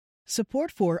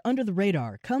Support for Under the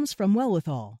Radar comes from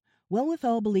Wellwithal.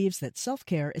 Wellwithal believes that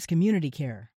self-care is community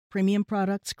care. Premium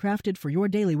products crafted for your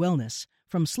daily wellness,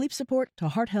 from sleep support to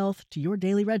heart health to your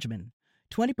daily regimen.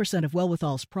 20% of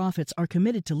Wellwithal's profits are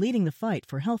committed to leading the fight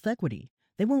for health equity.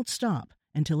 They won't stop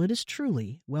until it is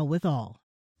truly well with all.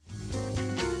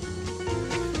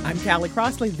 I'm Callie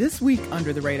Crossley. This week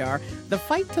Under the Radar, the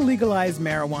fight to legalize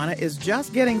marijuana is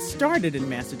just getting started in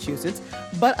Massachusetts,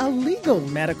 but a legal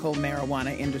medical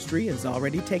marijuana industry is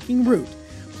already taking root.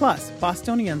 Plus,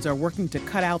 Bostonians are working to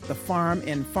cut out the farm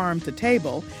in Farm to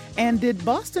Table. And did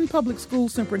Boston Public School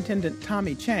Superintendent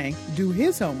Tommy Chang do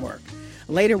his homework?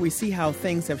 Later, we see how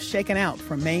things have shaken out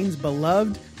for Maine's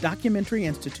beloved documentary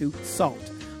institute,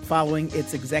 SALT. Following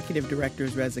its executive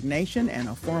director's resignation and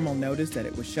a formal notice that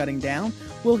it was shutting down,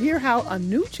 we'll hear how a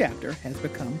new chapter has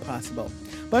become possible.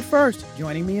 But first,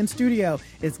 joining me in studio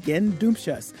is Gen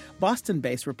Dumchus,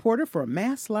 Boston-based reporter for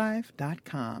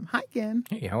MassLive.com. Hi, Gen.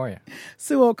 Hey, how are you?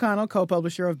 Sue O'Connell,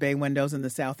 co-publisher of Bay Windows and the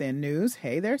South End News.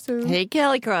 Hey there, Sue. Hey,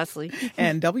 Callie Crossley.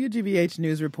 And WGBH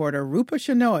News reporter Rupa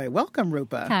Shenoy. Welcome,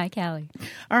 Rupa. Hi, Callie.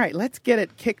 All right, let's get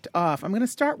it kicked off. I'm going to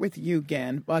start with you,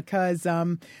 Gen, because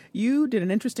you did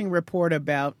an interesting report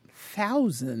about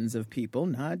thousands of people,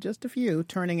 not just a few,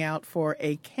 turning out for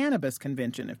a cannabis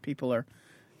convention. If people are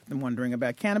wondering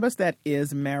about cannabis, that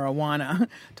is marijuana.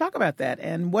 Talk about that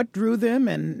and what drew them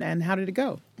and how did it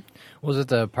go? Was at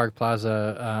the Park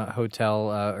Plaza Hotel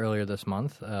earlier this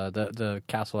month, the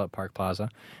Castle at Park Plaza,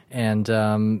 and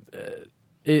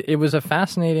it was a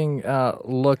fascinating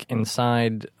look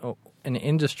inside an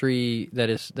industry that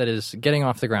is getting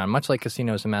off the ground. Much like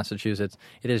casinos in Massachusetts,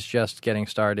 it is just getting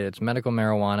started. It's medical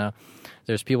marijuana.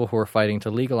 There's people who are fighting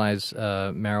to legalize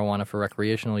marijuana for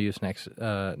recreational use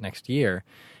next year.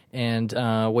 And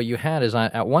what you had is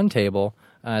at one table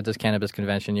at this cannabis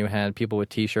convention, you had people with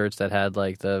T-shirts that had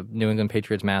like the New England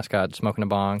Patriots mascot smoking a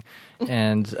bong,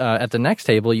 and at the next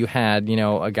table you had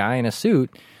a guy in a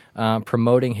suit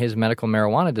promoting his medical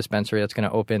marijuana dispensary that's going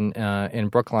to open in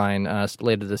Brookline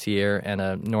later this year, and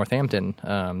a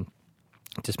Northampton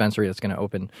dispensary that's going to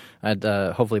open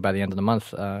hopefully by the end of the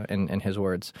month. In his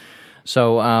words,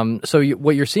 so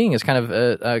what you're seeing is kind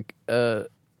of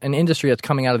an industry that's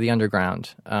coming out of the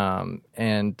underground,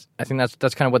 and I think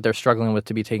that's kind of what they're struggling with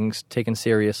to be taken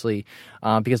seriously,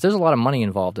 because there's a lot of money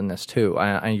involved in this too.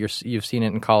 You've seen it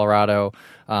in Colorado,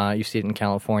 you see it in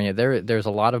California. There's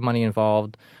a lot of money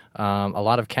involved, a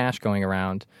lot of cash going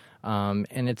around,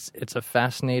 and it's a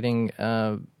fascinating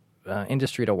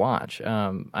industry to watch.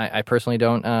 I personally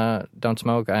don't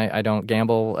smoke. I don't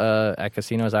gamble at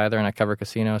casinos either, and I cover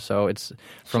casinos, so it's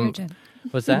from. Sure, Jen.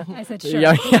 What's that? I said sure.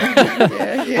 Yeah.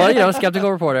 Well,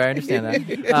 skeptical reporter. I understand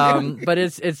that. But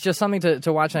it's just something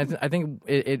to watch, and I think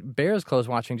it bears close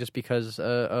watching just because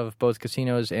of both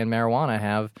casinos and marijuana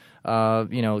have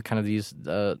kind of these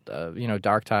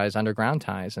dark ties, underground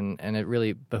ties, and it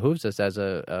really behooves us as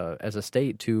a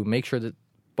state to make sure that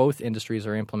both industries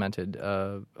are implemented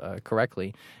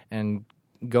correctly, and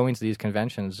going to these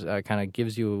conventions kind of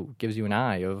gives you an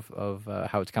eye of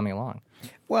how it's coming along.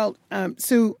 Well,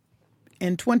 Sue,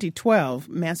 in 2012,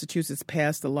 Massachusetts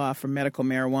passed the law for medical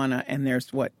marijuana, and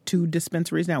there's, two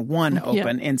dispensaries now? One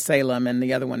open in Salem, and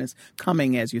the other one is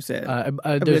coming, as you said.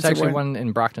 There's actually one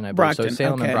in Brockton, I believe. Brockton, so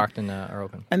Salem okay. and Brockton are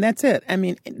open. And that's it. I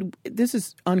mean, this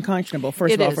is unconscionable,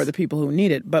 first of all, for the people who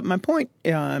need it. But my point,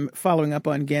 following up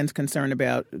on Gen's concern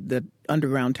about the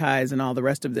underground ties and all the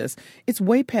rest of this, it's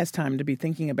way past time to be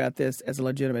thinking about this as a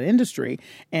legitimate industry.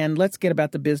 And let's get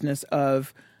about the business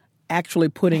of actually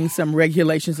putting some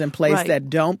regulations in place that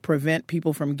don't prevent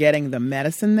people from getting the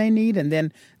medicine they need.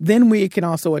 And then we can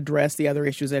also address the other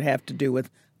issues that have to do with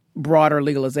broader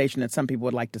legalization that some people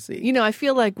would like to see. I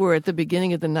feel like we're at the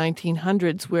beginning of the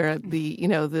 1900s where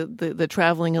the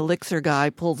traveling elixir guy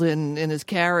pulls in his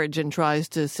carriage and tries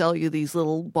to sell you these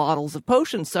little bottles of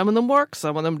potions. Some of them work,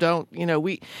 some of them don't.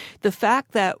 The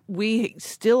fact that we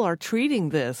still are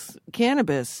treating this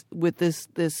cannabis with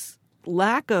this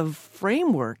lack of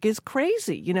framework is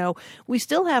crazy. We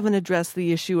still haven't addressed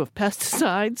the issue of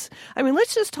pesticides. I mean,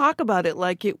 let's just talk about it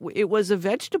like it was a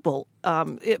vegetable.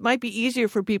 It might be easier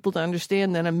for people to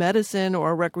understand than a medicine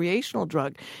or a recreational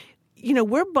drug.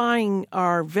 We're buying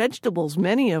our vegetables,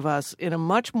 many of us, in a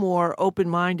much more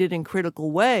open-minded and critical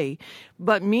way.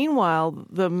 But meanwhile,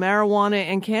 the marijuana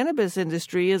and cannabis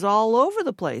industry is all over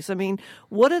the place. I mean,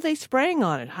 what are they spraying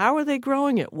on it? How are they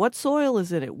growing it? What soil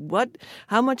is in it?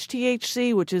 How much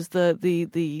THC, which is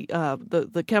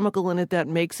the chemical in it that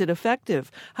makes it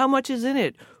effective? How much is in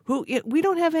it? we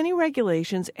don't have any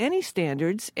regulations, any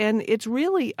standards, and it's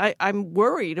really, I'm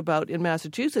worried about in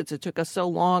Massachusetts. It took us so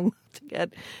long to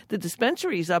get the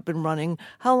dispensaries up and running.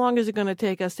 How long is it going to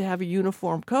take us to have a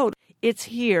uniform code? It's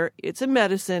here. It's a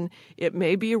medicine. It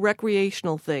may be a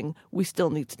recreational thing. We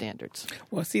still need standards.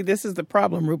 Well, see, this is the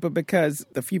problem, Rupa, because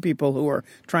the few people who are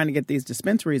trying to get these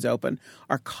dispensaries open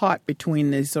are caught between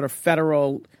this sort of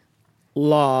federal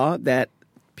law that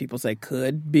people say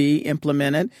could be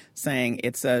implemented, saying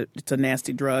it's a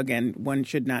nasty drug and one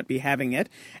should not be having it,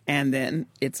 and then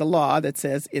it's a law that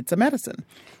says it's a medicine.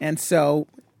 And so,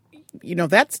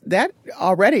 that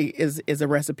already is a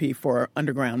recipe for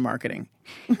underground marketing.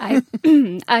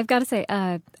 I've got to say,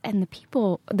 and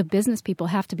the business people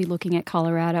have to be looking at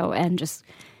Colorado and just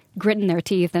gritting their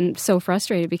teeth and so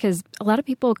frustrated because a lot of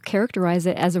people characterize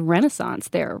it as a renaissance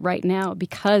there right now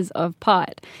because of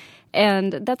pot.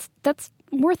 And that's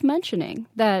worth mentioning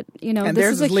that, and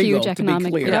this is a huge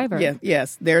economic driver.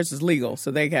 Yes, theirs is legal,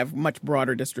 so they have much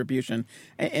broader distribution.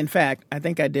 In fact, I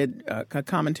think I did a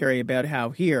commentary about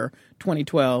how here,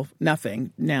 2012,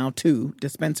 nothing, now 2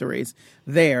 dispensaries.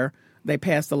 There, they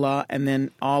passed the law, and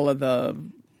then all of the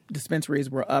dispensaries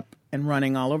were up and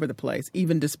running all over the place,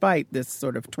 even despite this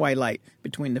sort of twilight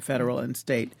between the federal and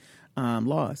state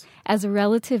laws. As a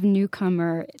relative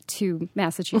newcomer to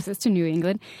Massachusetts, to New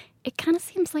England, it kind of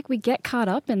seems like we get caught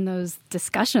up in those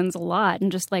discussions a lot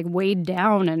and just like weighed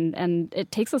down. And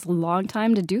it takes us a long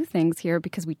time to do things here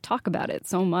because we talk about it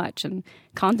so much and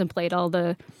contemplate all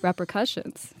the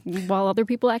repercussions while other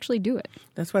people actually do it.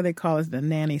 That's why they call us the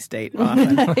nanny state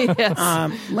often. Yes.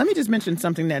 Let me just mention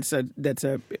something that's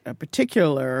a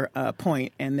particular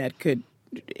point and that could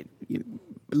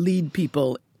lead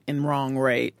people in wrong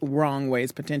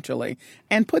ways potentially,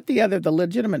 and put the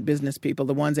legitimate business people,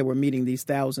 the ones that were meeting these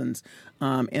thousands,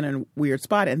 in a weird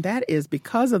spot. And that is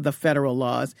because of the federal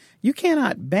laws, you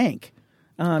cannot bank.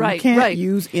 You can't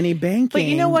use any banking. But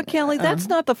you know what, Kelly? That's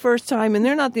not the first time, and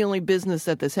they're not the only business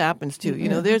that this happens to.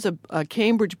 Mm-hmm. There's a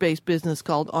Cambridge-based business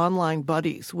called Online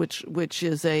Buddies, which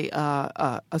is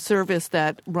a service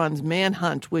that runs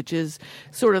Manhunt, which is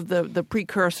sort of the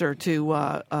precursor to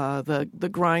the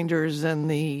Grinders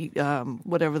and the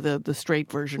whatever the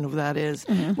straight version of that is,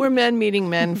 where men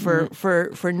meeting men for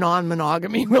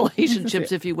non-monogamy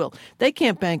relationships, if you will. They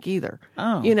can't bank either.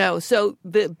 Oh. So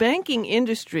the banking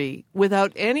industry,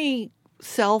 without any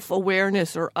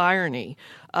self-awareness or irony,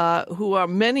 who are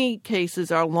many cases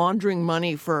are laundering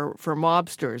money for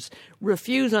mobsters,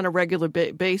 refuse on a regular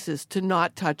basis to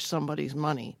not touch somebody's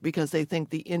money because they think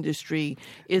the industry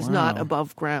is not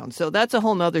above ground. So that's a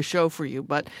whole nother show for you.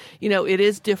 But, it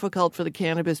is difficult for the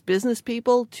cannabis business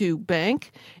people to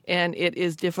bank, and it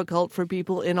is difficult for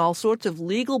people in all sorts of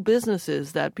legal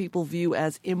businesses that people view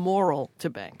as immoral to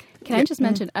bank. Can I just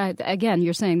mention, again,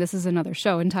 you're saying this is another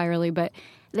show entirely, but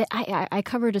I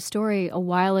covered a story a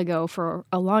while ago for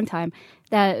a long time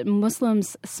that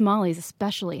Muslims, Somalis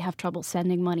especially, have trouble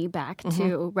sending money back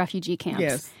to refugee camps.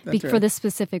 Yes, that's right. For this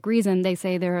specific reason. Banks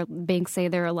say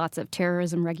there are lots of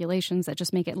terrorism regulations that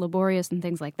just make it laborious and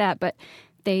things like that. But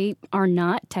they are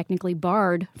not technically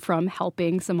barred from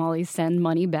helping Somalis send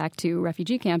money back to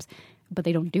refugee camps, but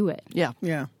they don't do it.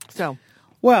 Yeah. So...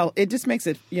 Well, it just makes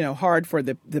it, hard for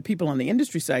the people on the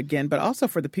industry side again, but also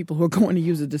for the people who are going to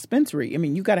use a dispensary. I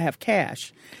mean, you got to have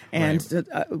cash. And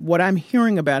what I'm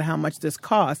hearing about how much this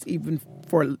costs, even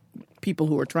for people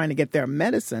who are trying to get their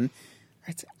medicine,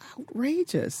 it's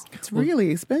outrageous. It's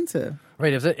really expensive.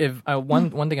 Right. If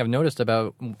one thing I've noticed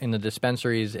about in the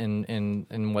dispensaries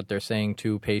in what they're saying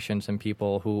to patients and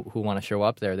people who want to show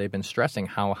up there, they've been stressing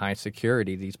how high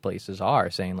security these places are,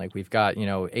 saying like we've got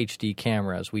HD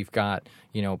cameras, we've got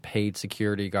paid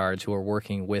security guards who are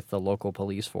working with the local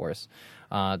police force.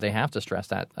 They have to stress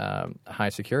that high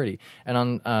security. And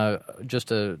on just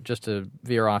to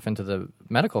veer off into the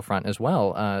medical front as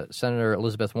well, Senator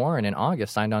Elizabeth Warren in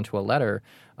August signed onto a letter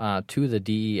to the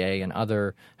DEA and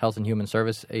other health and human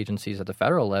service agencies at the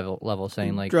federal level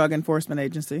saying like Drug Enforcement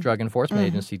Agency,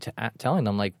 telling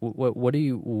them like what are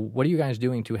you guys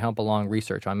doing to help along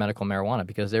research on medical marijuana,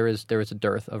 because there is a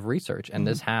dearth of research, and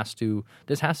this has to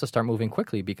start moving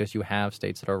quickly because you have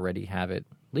states that already have it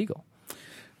legal.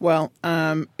 Well,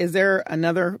 is there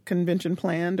another convention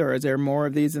planned, or is there more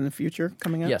of these in the future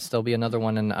coming up? Yes, there'll be another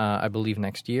one in, I believe,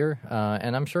 next year.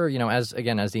 And I'm sure, as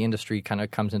the industry kind of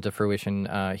comes into fruition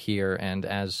here, and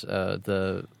as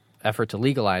the effort to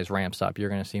legalize ramps up, you're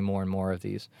going to see more and more of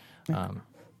these.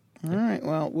 All right.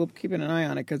 Well, we'll keep an eye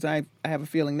on it because I have a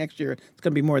feeling next year it's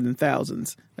going to be more than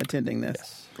thousands attending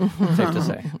this. Yes. Safe to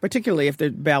say. Particularly if the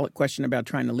ballot question about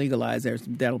trying to legalize,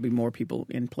 that'll be more people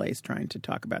in place trying to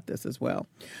talk about this as well.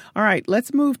 All right.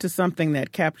 Let's move to something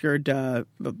that captured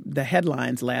the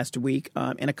headlines last week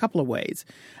in a couple of ways.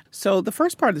 So the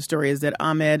first part of the story is that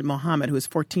Ahmed Mohammed, who is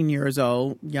 14 years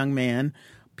old, young man,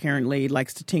 apparently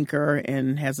likes to tinker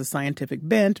and has a scientific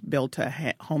bent, built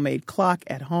a homemade clock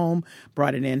at home,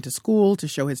 brought it into school to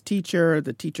show his teacher.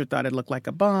 The teacher thought it looked like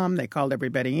a bomb. They called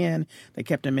everybody in. They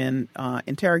kept him in,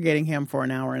 interrogating him for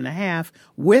an hour and a half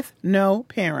with no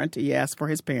parent. He asked for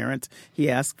his parents.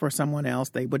 He asked for someone else.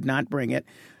 They would not bring it.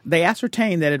 They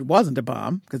ascertained that it wasn't a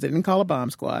bomb because they didn't call a bomb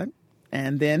squad.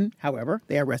 And then, however,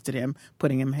 they arrested him,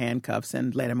 putting him in handcuffs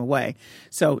and led him away.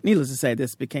 So needless to say,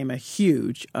 this became a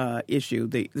huge issue.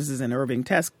 This is in Irving,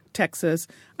 Texas.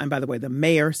 And by the way, the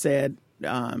mayor said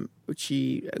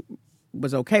she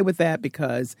was okay with that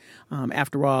because,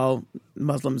 after all,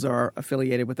 Muslims are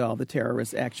affiliated with all the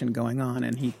terrorist action going on,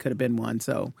 and he could have been one.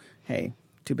 So, hey,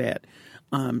 too bad.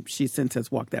 She since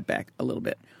has walked that back a little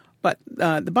bit. But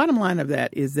the bottom line of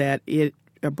that is that it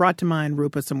brought to mind,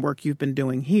 Rupa, some work you've been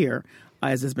doing here,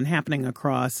 as has been happening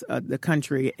across the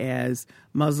country as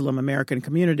Muslim American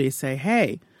communities say,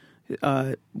 hey,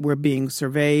 we're being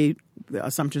surveyed, the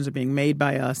assumptions are being made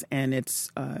by us, and it's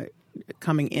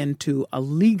coming into a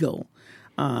legal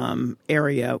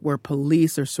area where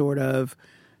police are sort of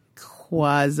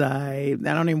quasi, I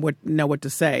don't even know what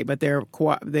to say, but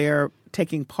they're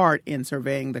taking part in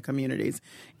surveying the communities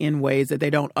in ways that they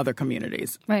don't other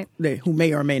communities, right? Who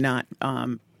may or may not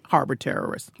harbor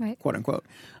terrorists, right, quote unquote.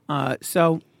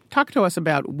 So talk to us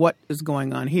about what is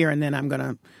going on here, and then I'm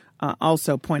going to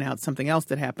also point out something else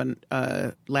that happened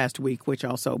last week, which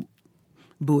also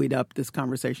buoyed up this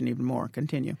conversation even more.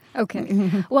 Continue.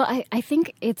 Okay. Well, I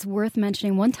think it's worth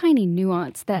mentioning one tiny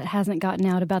nuance that hasn't gotten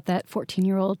out about that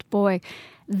 14-year-old boy.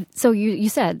 So you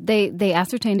said they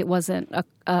ascertained it wasn't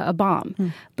a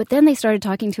bomb, but then they started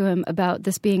talking to him about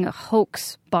this being a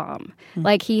hoax bomb,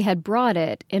 like he had brought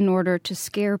it in order to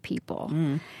scare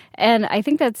people. And I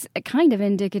think that's kind of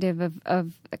indicative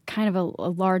of kind of a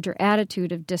larger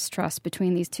attitude of distrust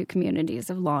between these two communities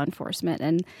of law enforcement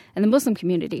and the Muslim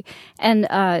community.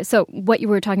 And so what you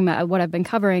were talking about, what I've been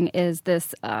covering is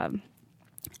this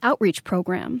outreach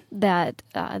program that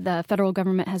the federal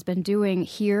government has been doing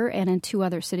here and in two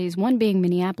other cities, one being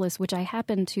Minneapolis, which I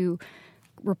happen to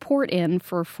report in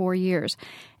for 4 years.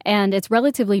 And it's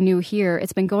relatively new here.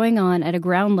 It's been going on at a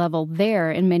ground level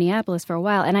there in Minneapolis for a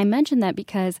while. And I mention that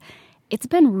because it's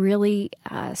been really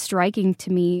striking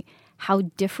to me how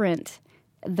different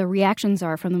the reactions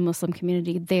are from the Muslim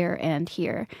community there and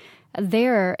here.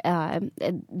 There,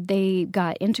 they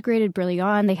got integrated early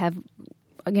on. They have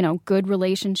good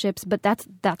relationships, but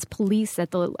that's police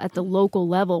at the local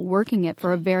level working it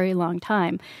for a very long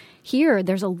time. Here,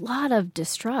 there's a lot of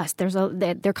distrust.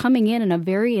 They're coming in a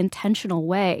very intentional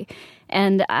way,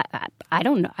 and I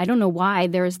don't know why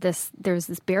there's this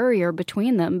barrier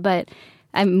between them, but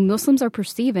Muslims are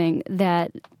perceiving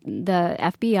that the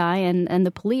FBI and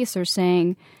the police are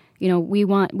saying, we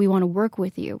want to work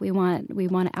with you. We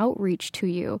want outreach to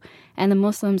you. And the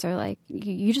Muslims are like,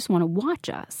 you just want to watch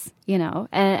us,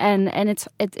 and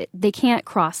they can't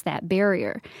cross that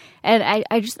barrier. And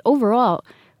I just overall,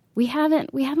 we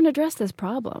haven't addressed this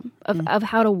problem of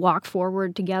how to walk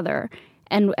forward together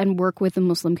and work with the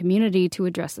Muslim community to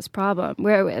address this problem.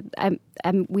 Where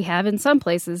we have in some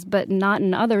places, but not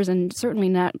in others, and certainly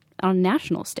not on a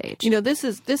national stage. This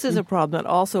is a problem that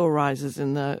also arises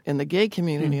in the gay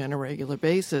community on a regular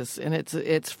basis, and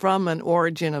it's from an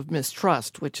origin of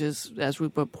mistrust, which is, as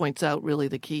Rupa points out, really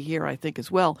the key here, I think,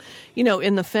 as well.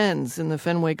 In the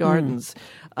Fenway Gardens,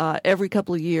 every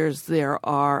couple of years there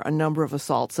are a number of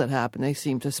assaults that happen. They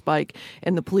seem to spike,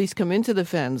 and the police come into the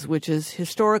Fens, which is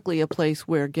historically a place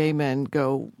where gay men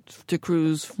go to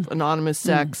cruise, anonymous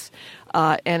sex.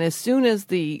 And as soon as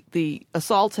the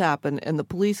assaults happen and the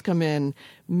police come in,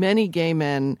 many gay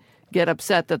men get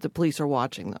upset that the police are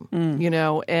watching them,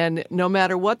 and no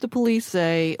matter what the police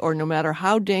say or no matter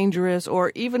how dangerous,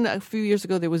 or even a few years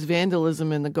ago there was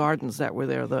vandalism in the gardens that were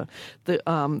there,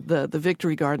 the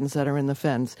Victory Gardens that are in the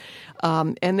Fens.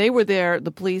 And they were there,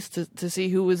 the police, to see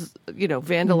who was,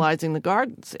 vandalizing the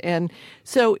gardens. And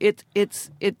so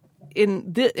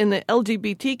in the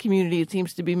LGBT community, it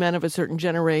seems to be men of a certain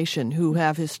generation who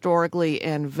have historically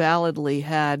and validly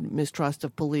had mistrust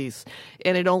of police,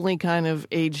 and it only kind of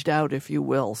aged out, if you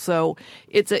will. So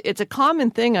it's a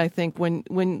common thing, I think,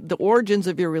 when the origins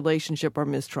of your relationship are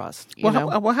mistrust. How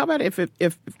about if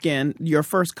again your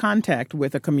first contact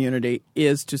with a community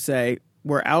is to say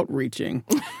we're outreaching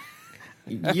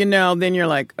then you're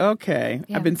like, okay,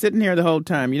 Yeah. I've been sitting here the whole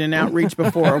time. You didn't outreach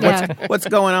before. What's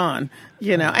going on?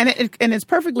 And it's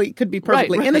could be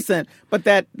perfectly Right. innocent, but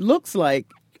that looks like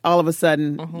all of a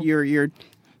sudden you're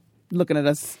looking at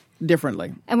us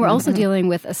differently. And we're also dealing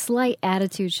with a slight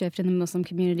attitude shift in the Muslim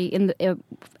community.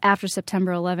 After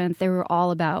September 11th, they were all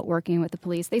about working with the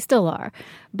police. They still are.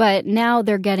 But now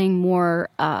they're getting more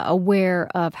aware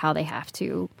of how they have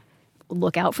to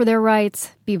look out for their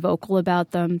rights, be vocal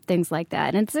about them, things like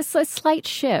that. And it's just a slight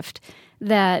shift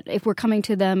that if we're coming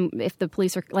to them, if the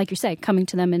police are, like you say, coming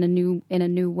to them in a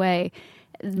new way.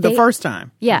 The first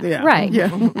time. Yeah, right.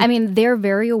 Yeah. I mean, they're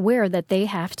very aware that they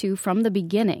have to, from the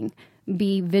beginning,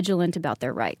 be vigilant about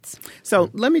their rights.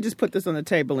 So let me just put this on the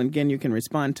table, and again, you can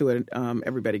respond to it.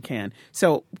 Everybody can.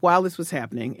 So while this was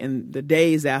happening, in the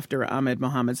days after Ahmed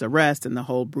Mohammed's arrest and the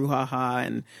whole brouhaha,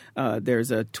 and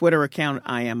there's a Twitter account,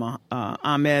 I Am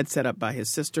Ahmed, set up by his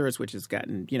sisters, which has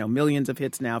gotten millions of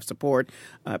hits now of support.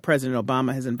 President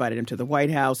Obama has invited him to the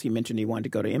White House. He mentioned he wanted to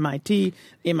go to MIT.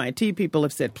 MIT people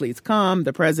have said, please come.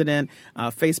 The president,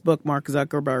 Facebook, Mark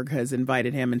Zuckerberg, has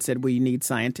invited him and said, we need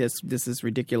scientists. This is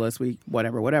ridiculous.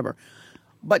 Whatever.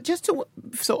 But just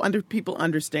so people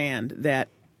understand that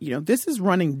this is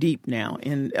running deep now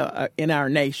in our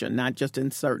nation, not just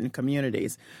in certain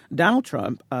communities. Donald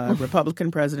Trump, Republican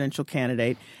presidential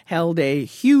candidate, held a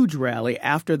huge rally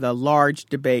after the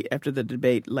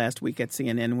debate last week at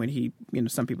CNN when he,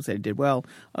 some people said he did well,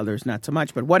 others not so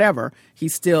much, but whatever,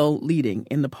 he's still leading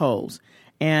in the polls.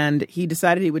 And he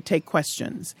decided he would take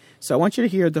questions. So I want you to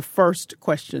hear the first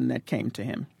question that came to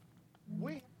him.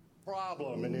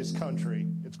 Problem in this country,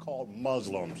 it's called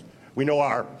Muslims. We know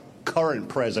our current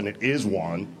president is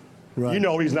one. Right.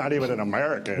 He's not even an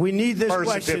American. We need this birth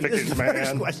question. certificates,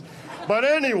 man. But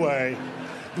anyway,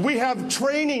 we have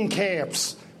training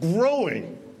camps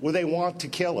growing where they want to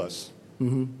kill us.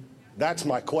 Mm-hmm. That's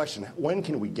my question. When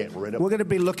can we get rid of We're going to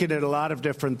be looking at a lot of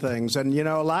different things. And,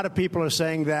 a lot of people are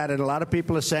saying that, and a lot of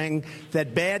people are saying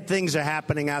that bad things are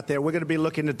happening out there. We're going to be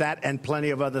looking at that and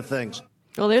plenty of other things.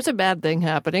 Well, there's a bad thing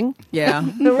happening. Yeah.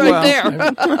 there.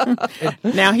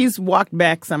 Now, he's walked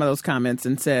back some of those comments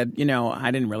and said,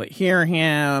 I didn't really hear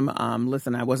him.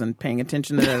 Listen, I wasn't paying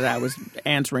attention to that. I was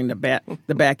answering the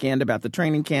back end about the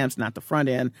training camps, not the front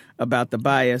end about the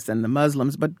bias and the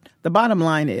Muslims. But the bottom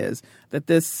line is that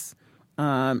this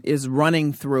is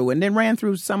running through and then ran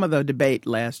through some of the debate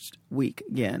last week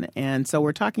again. And so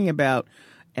we're talking about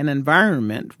an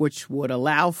environment which would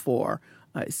allow for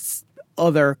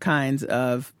other kinds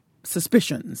of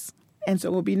suspicions. And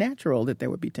so it would be natural that there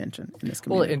would be tension in this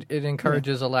community. Well, it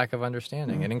encourages a lack of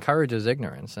understanding. Mm-hmm. It encourages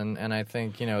ignorance. And I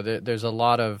think, there's a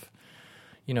lot of,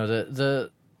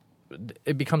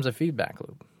 it becomes a feedback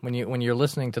loop. When you're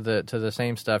listening to the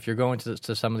same stuff, you're going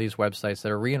to some of these websites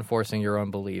that are reinforcing your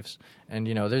own beliefs. And,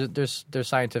 there's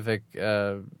scientific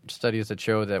studies that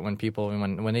show that when people,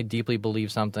 when they deeply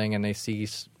believe something and they see,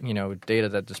 data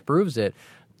that disproves it,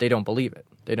 they don't believe it.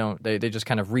 They just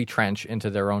kind of retrench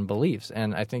into their own beliefs.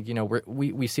 And I think,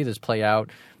 we see this play out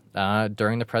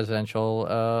during the presidential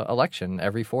election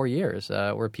every 4 years,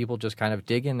 where people just kind of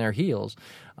dig in their heels,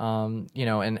 and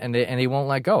they won't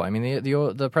let go. I mean,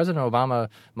 the President Obama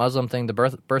Muslim thing, the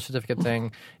birth certificate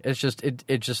thing, it's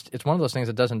one of those things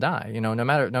that doesn't die. No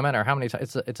matter how many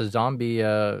times it's a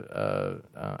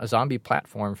zombie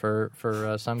platform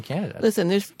for some candidates. Listen,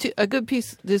 there's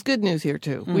There's good news here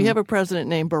too. We have a president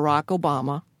named Barack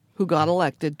Obama who got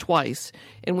elected twice,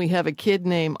 and we have a kid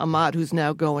named Ahmad who's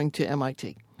now going to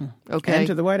MIT. Okay. And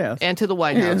to the White House. And to the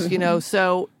White House,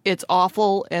 so it's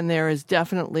awful, and there is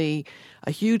definitely a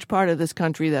huge part of this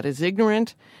country that is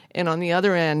ignorant, and on the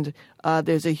other end,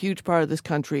 there's a huge part of this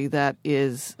country that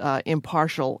is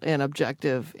impartial and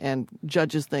objective and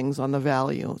judges things on the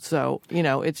value. So,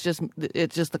 it's just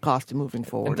the cost of moving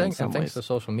forward. And thanks to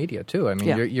social media too. I mean,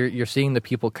 Yeah. you're seeing the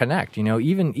people connect.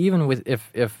 Even with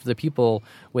if the people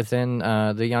within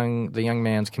the young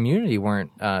man's community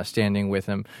weren't standing with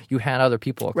him, you had other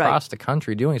people across the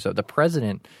country doing so. The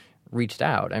president reached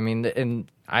out. I mean, and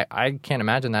I can't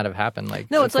imagine that have happened.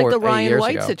 No, it's like the Ryan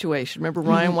White ago. situation. Remember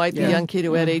Ryan White, the young kid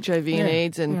who had HIV and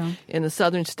AIDS, and in the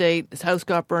southern state, his house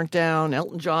got burnt down.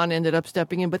 Elton John ended up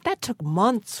stepping in, but that took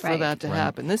months for that to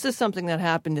happen. This is something that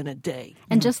happened in a day.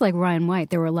 And just like Ryan White,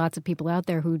 there were lots of people out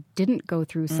there who didn't go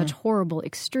through such horrible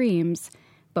extremes,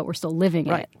 but were still living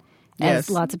it, as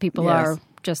lots of people are,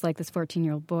 just like this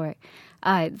 14-year-old boy.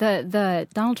 The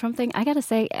Donald Trump thing, I got to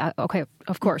say, okay,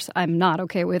 of course, I'm not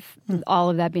okay with all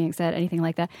of that being said, anything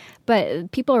like that.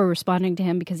 But people are responding to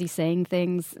him because he's saying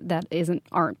things that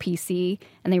aren't PC,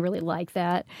 and they really like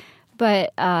that.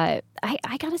 But I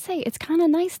gotta say, it's kind of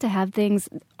nice to have things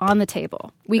on the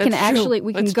table. We can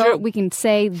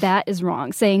say that is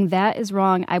wrong. Saying that is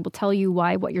wrong, I will tell you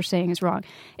why what you're saying is wrong.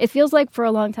 It feels like for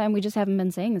a long time we just haven't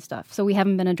been saying this stuff, so we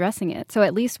haven't been addressing it. So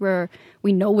at least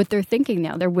we know what they're thinking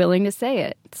now. They're willing to say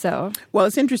it. So well,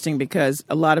 it's interesting because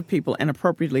a lot of people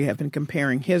inappropriately have been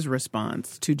comparing his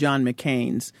response to John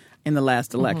McCain's in the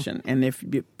last election. Mm-hmm. And if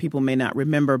people may not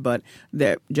remember, but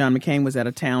that John McCain was at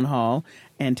a town hall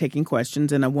and taking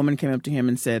questions, and a woman came up to him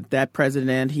and said, that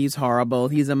president, he's horrible,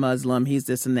 he's a Muslim, he's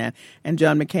this and that. And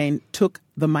John McCain took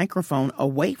the microphone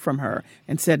away from her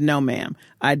and said, no, ma'am,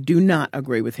 I do not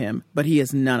agree with him, but he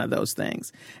is none of those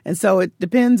things. And so it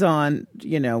depends on,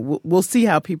 we'll see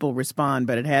how people respond,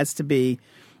 but it has to be.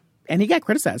 And he got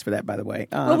criticized for that, by the way.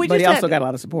 But he also got a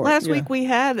lot of support. Last week we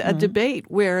had a debate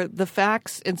where the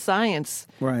facts and science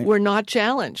were not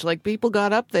challenged. Like people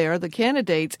got up there, the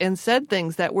candidates, and said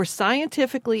things that were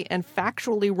scientifically and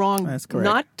factually wrong, That's correct.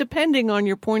 Not depending on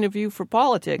your point of view for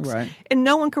politics. Right. And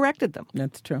no one corrected them.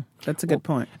 That's true. That's a good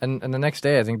point. And the next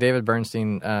day, I think David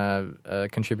Bernstein, a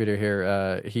contributor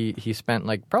here, he spent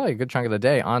like probably a good chunk of the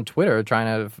day on Twitter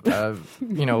trying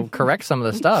to correct some of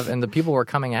the stuff, and the people were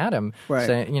coming at him,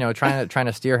 saying, trying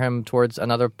to steer him towards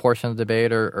another portion of the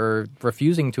debate or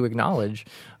refusing to acknowledge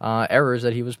errors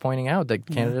that he was pointing out that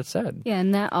candidates said. Yeah,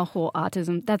 and that whole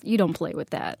autism, that you don't play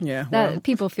with that. Yeah,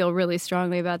 people feel really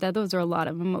strongly about that. Those are a lot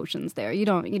of emotions there. You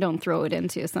don't throw it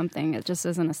into something. It just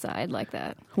as an aside like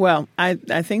that. Well, I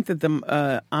think that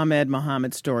the Ahmed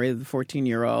Mohammed story, the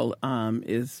 14-year-old,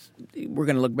 is we're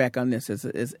going to look back on this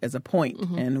as a point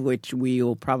in which we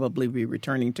will probably be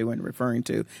returning to and referring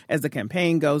to as the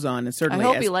campaign goes on, and certainly. I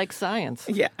hope he likes science.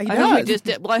 Yeah, he I does. hope he just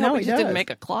did. Well, I hope he just didn't make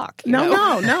a clock.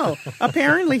 No.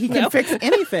 Apparently, he can fix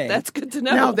anything. That's good to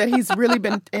know. No, that he's really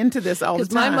been into this all the time.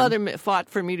 Because my mother fought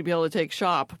for me to be able to take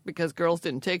shop because girls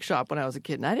didn't take shop when I was a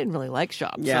kid, and I didn't really like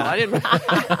shop. Yeah. So I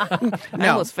didn't. I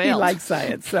almost failed. He likes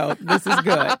science, so this is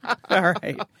good. All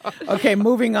right. Okay,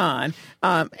 moving on.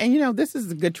 And this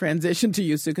is a good transition to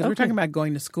you, Sue, because we're talking about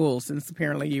going to school, since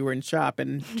apparently you were in shop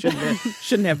and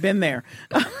shouldn't have been there.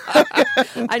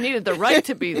 I needed the right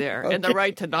to be there and the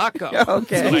right to not go.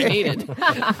 Okay. That's what I needed.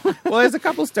 Well, there's a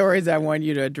couple stories I want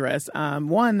you to address.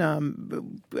 One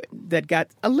that got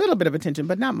a little bit of attention,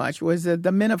 but not much, was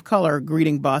the men of color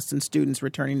greeting Boston students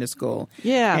returning to school.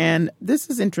 Yeah. And this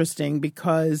is interesting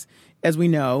because, as we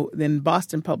know, in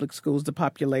Boston public schools, the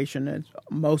population is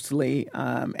mostly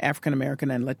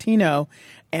African-American and Latino.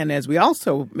 And as we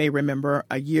also may remember,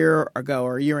 a year ago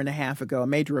or a year and a half ago, a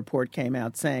major report came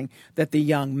out saying that the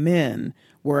young men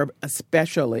were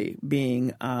especially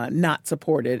being not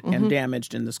supported and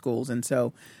damaged in the schools. And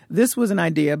so this was an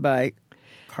idea by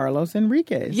Carlos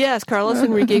Enriquez. Yes, Carlos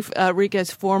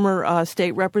Enriquez, former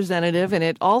state representative. And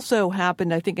it also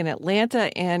happened, I think, in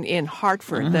Atlanta and in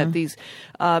Hartford, that these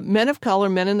men of color,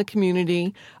 men in the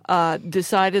community,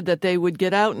 decided that they would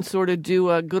get out and sort of do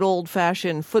a good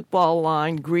old-fashioned football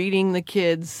line, greeting the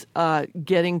kids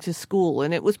getting to school.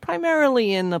 And it was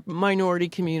primarily in the minority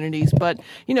communities. But,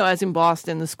 as in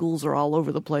Boston, the schools are all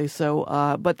over the place. So,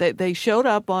 but they showed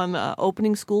up on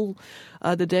opening school,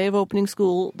 the day of opening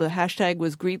school. The hashtag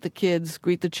was Greet the Kids,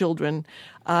 Greet the Children.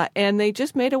 And they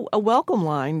just made a welcome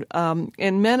line,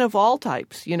 and men of all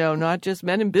types, not just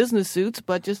men in business suits,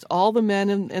 but just all the men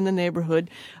in the neighborhood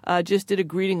just did a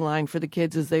greeting line for the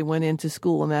kids as they went into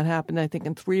school. And that happened, I think,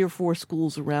 in 3 or 4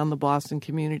 schools around the Boston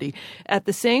community. At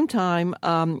the same time,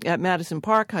 at Madison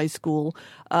Park High School,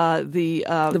 the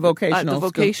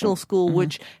vocational school,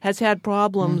 which has had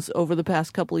problems over the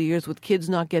past couple of years with kids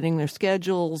not getting their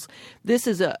schedules. This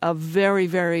is a very,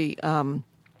 very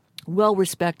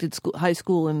well-respected high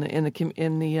school in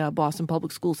the Boston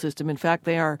public school system. In fact,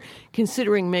 they are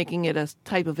considering making it a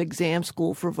type of exam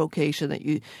school for vocation that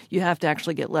you have to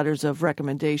actually get letters of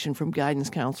recommendation from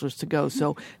guidance counselors to go.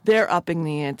 So they're upping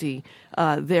the ante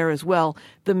there as well.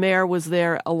 The mayor was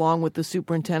there along with the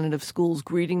superintendent of schools,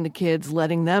 greeting the kids,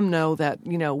 letting them know that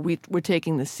we're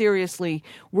taking this seriously.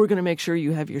 We're going to make sure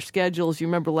you have your schedules. You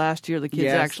remember last year the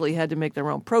kids actually had to make their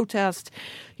own protest.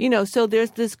 So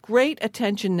there's this great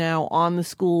attention now on the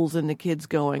schools and the kids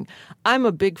going. I'm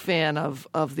a big fan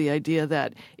of the idea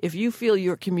that if you feel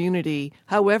your community,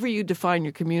 however you define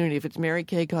your community, if it's Mary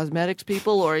Kay Cosmetics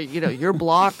people or, your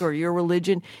block or your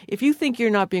religion, if you think you're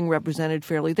not being represented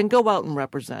fairly, then go out and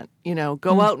represent.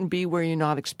 Go out and be where you're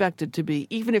not expected to be,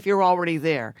 even if you're already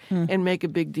there, and make a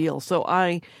big deal. So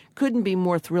I couldn't be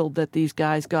more thrilled that these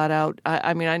guys got out.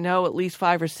 I mean, I know at least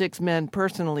 5 or 6 men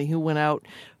personally who went out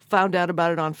found out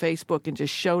about it on Facebook and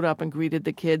just showed up and greeted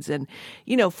the kids. And,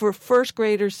 for first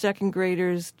graders, second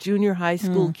graders, junior high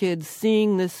school kids,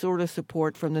 seeing this sort of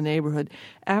support from the neighborhood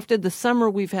after the summer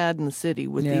we've had in the city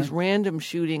with these random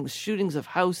shootings of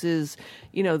houses,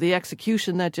 the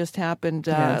execution that just happened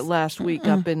last week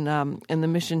up in the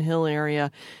Mission Hill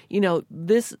area,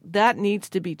 that needs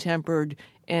to be tempered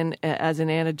and as an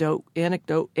antidote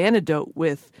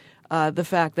with the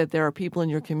fact that there are people in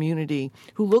your community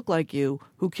who look like you,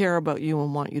 who care about you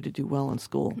and want you to do well in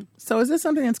school. So is this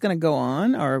something that's going to go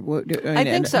on, or I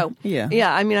think so.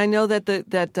 Yeah. I mean, I know that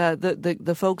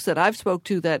the folks that I've spoke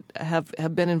to that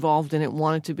have been involved in it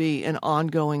want it to be an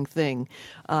ongoing thing.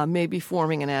 Maybe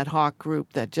forming an ad hoc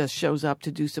group that just shows up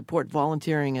to do support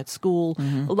volunteering at school.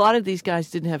 A lot of these guys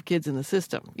didn't have kids in the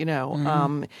system,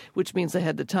 which means they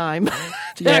had the time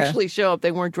to actually show up.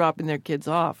 They weren't dropping their kids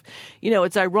off.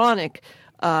 It's ironic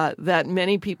that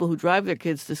many people who drive their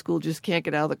kids to school just can't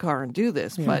get out of the car and do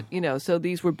this. But, so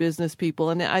these were business people.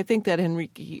 And I think that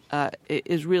Enrique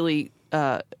is really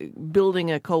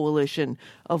building a coalition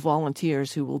of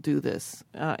volunteers who will do this.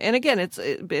 And again,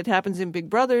 it happens in Big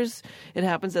Brothers, it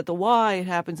happens at the Y, it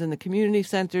happens in the community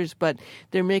centers, but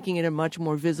they're making it a much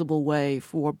more visible way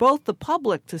for both the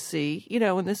public to see,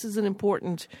 and this is an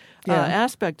important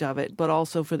aspect of it, but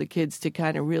also for the kids to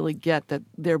kind of really get that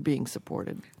they're being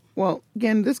supported. Well,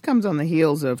 again, this comes on the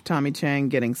heels of Tommy Chang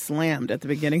getting slammed at the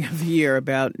beginning of the year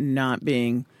about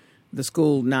the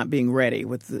school not being ready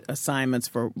with the assignments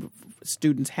for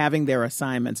students having their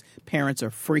assignments. Parents are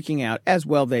freaking out, as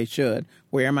well they should.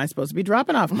 Where am I supposed to be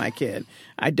dropping off my kid?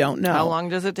 I don't know. How long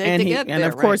does it take to get there? And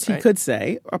of course, he could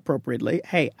say appropriately,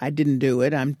 hey, I didn't do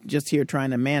it. I'm just here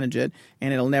trying to manage it,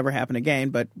 and it'll never happen again.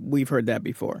 But we've heard that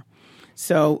before.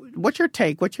 So what's your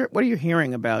take? What are you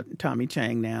hearing about Tommy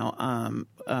Chang now?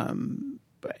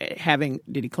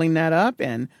 Did he clean that up,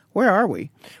 and where are we?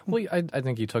 Well, I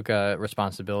think he took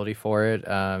responsibility for it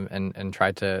and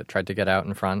tried to get out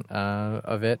in front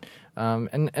of it.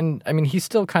 And I mean, he's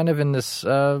still kind of in this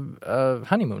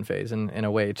honeymoon phase in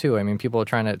a way too. I mean, people are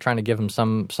trying to give him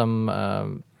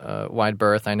some wide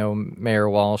berth. I know Mayor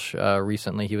Walsh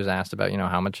recently, he was asked about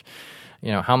how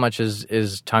much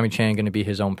is Tommy Chang going to be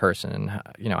his own person,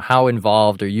 and how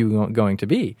involved are you going to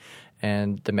be?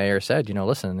 And the mayor said,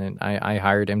 listen, I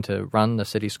hired him to run the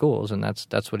city schools, and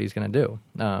that's what he's going to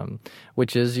do.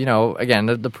 Which is, again,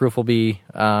 the proof will be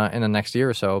in the next year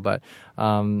or so. But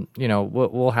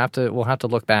we'll have to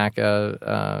look back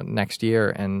next year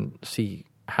and see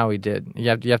how he did. You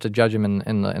have to judge him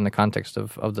in the context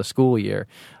of the school year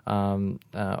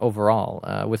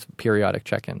overall with periodic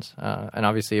check-ins. And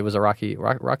obviously, it was a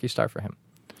rocky start for him.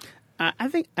 I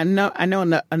think I know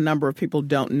a number of people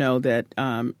don't know that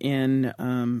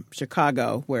in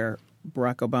Chicago, where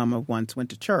Barack Obama once went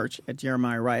to church at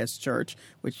Jeremiah Wright's church,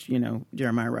 which,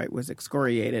 Jeremiah Wright was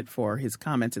excoriated for his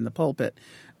comments in the pulpit.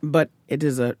 But it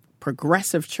is a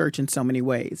progressive church in so many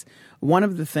ways. One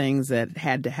of the things that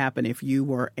had to happen if you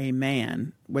were a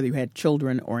man, whether you had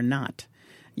children or not,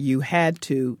 you had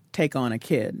to take on a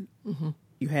kid. Mm-hmm.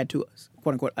 You had to,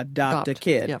 quote unquote, adopt a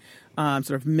kid,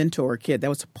 sort of mentor a kid. That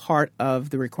was part of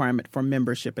the requirement for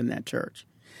membership in that church.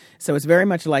 So it's very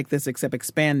much like this, except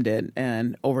expanded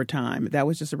and over time. That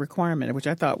was just a requirement, which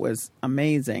I thought was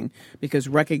amazing, because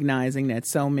recognizing that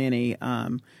so many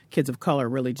kids of color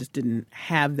really just didn't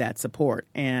have that support.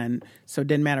 And so it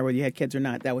didn't matter whether you had kids or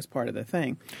not. That was part of the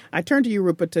thing. I turn to you,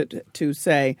 Rupa, to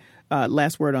say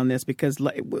last word on this, because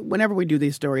whenever we do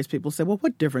these stories, people say, well,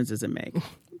 what difference does it make?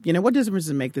 What difference does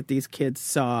it make that these kids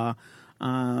saw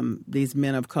these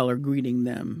men of color greeting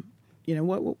them?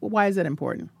 Why is that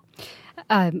important?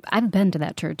 I've been to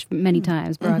that church many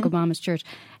times, Barack Obama's church,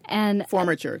 and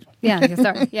former church. Yeah,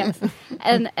 sorry, yes,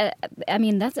 and I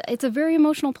mean it's a very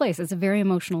emotional place. It's a very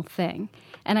emotional thing,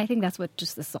 and I think that's what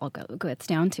just this all gets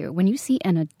down to. When you see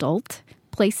an adult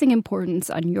placing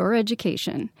importance on your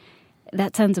education,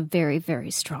 that sends a very, very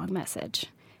strong message,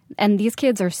 and these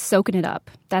kids are soaking it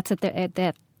up. That's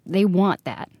that they want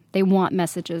that. They want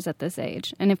messages at this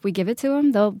age, and if we give it to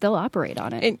them, they'll operate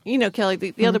on it. And Kelly,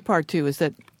 the other part too is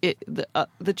that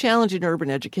the challenge in urban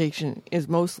education is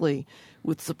mostly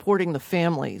with supporting the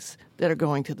families that are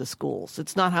going to the schools.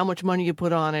 It's not how much money you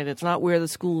put on it. It's not where the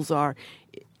schools are,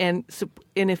 and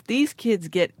if these kids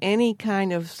get any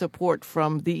kind of support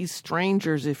from these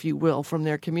strangers, if you will, from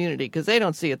their community, because they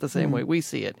don't see it the same way we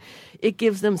see it, it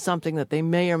gives them something that they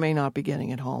may or may not be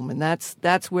getting at home, and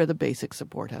that's where the basic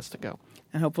support has to go.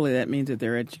 And hopefully that means that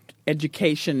their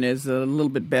education is a little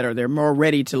bit better. They're more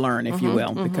ready to learn, if you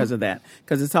will, because of that.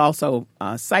 Because it's also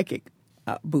psychic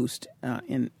boost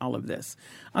in all of this.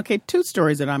 Okay, two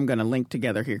stories that I'm going to link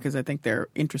together here because I think they're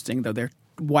interesting, though they're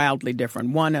wildly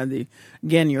different. One,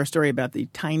 again, your story about the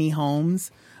tiny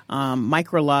homes.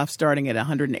 Microloft starting at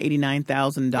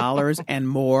 $189,000 and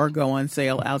more go on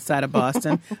sale outside of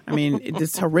Boston. I mean,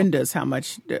 it's horrendous how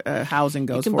much housing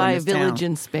goes for in this town. You can buy a village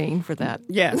in Spain for that.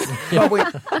 Yes,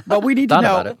 but we need to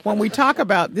know when we talk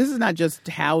about this is not just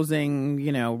housing,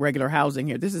 regular housing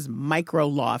here. This is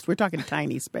microloft. We're talking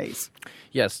tiny space.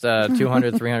 Yes,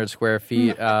 200, 300 square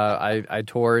feet. I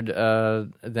toured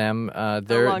them. How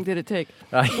long did it take?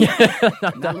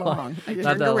 Not long. I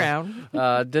turned around.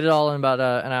 Did it all in about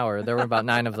an hour. There were about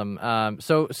 9 of them.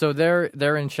 So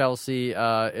they're in Chelsea.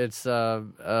 It's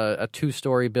a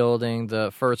 2-story building.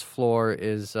 The first floor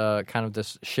is kind of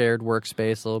this shared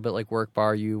workspace, a little bit like Work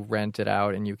Bar. You rent it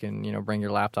out, and you can bring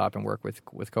your laptop and work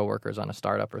with coworkers on a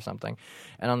startup or something.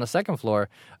 And on the second floor,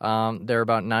 there are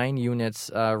about 9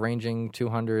 units ranging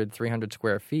 200, 300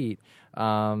 square feet.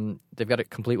 They've got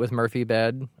it complete with Murphy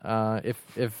bed,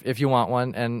 if you want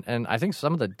one, and I think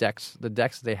some of the decks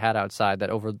they had outside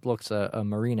that overlooks a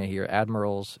marina here,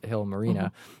 Admiral's Hill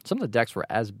Marina. Some of the decks were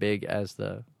as big as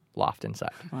the loft inside.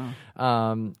 Wow.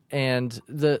 And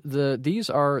these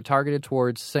are targeted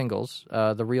towards singles.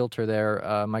 The realtor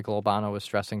there, Michael Albano, was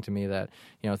stressing to me that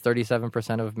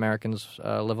 37% of Americans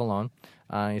live alone.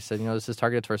 He said, this is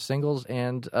targeted towards singles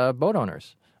and boat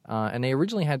owners. And they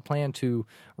originally had planned to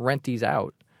rent these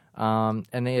out.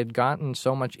 And they had gotten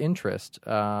so much interest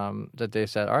that they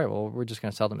said, all right, well, we're just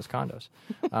going to sell them as condos.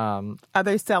 Are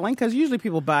they selling? Because usually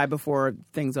people buy before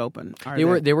things open. They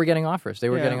were getting offers. They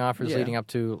were getting offers leading up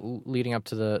to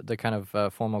the kind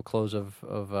of formal close of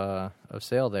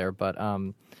sale there. But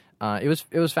it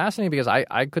was fascinating because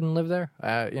I couldn't live there,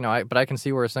 but I can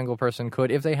see where a single person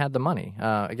could if they had the money.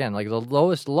 Again, like the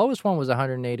lowest one was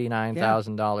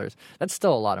 $189,000. That's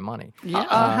still a lot of money.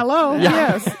 Yeah. Hello.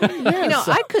 Yeah. Yes.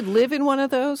 I could live in one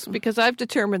of those because I've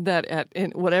determined that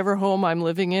in whatever home I'm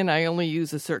living in, I only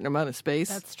use a certain amount of space.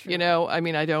 That's true.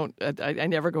 I don't. I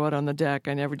never go out on the deck.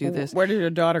 I never do this. Where did your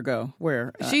daughter go?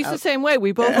 Where? She's the same way.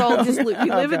 We both all just we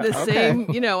live in the same.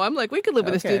 I'm like, we could live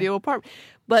in a studio apartment,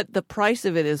 but the price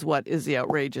of it is what is the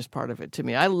outrageous part of it to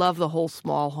me. I love the whole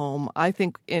small home. I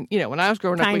think, when I was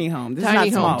growing up, tiny home.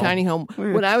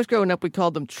 When I was growing up, we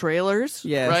called them trailers,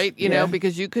 right?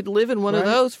 Because you could live in one of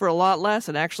those for a lot less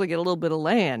and actually get a little bit of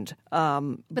land.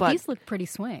 But these look pretty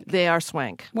swank. They are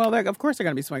swank. Well, of course they're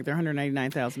going to be swank. They're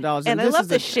 $189,000. And I love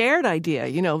the shared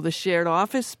idea, the shared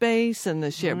office space and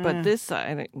the shared. But it's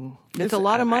a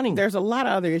lot of money. There's a lot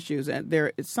of other issues,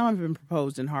 and some have been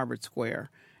proposed in Harvard Square.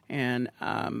 And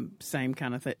same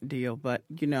kind of deal. But,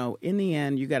 in the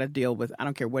end, you got to deal with, I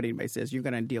don't care what anybody says, you're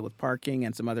going to deal with parking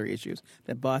and some other issues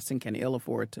that Boston can ill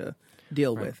afford to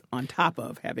deal with on top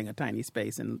of having a tiny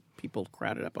space and people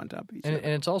crowded up on top of each other.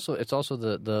 And it's also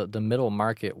the middle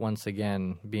market once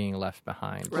again being left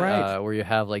behind. Right. Where you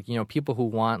have people who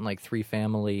want 3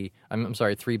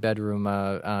 bedroom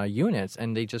units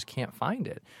and they just can't find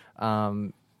it.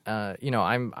 I'm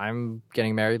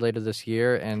getting married later this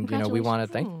year, and we want to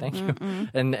thank you,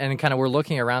 and kind of we're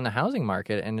looking around the housing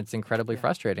market, and it's incredibly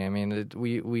frustrating. I mean,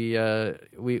 we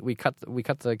cut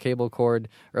the cable cord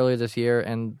earlier this year,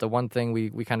 and the one thing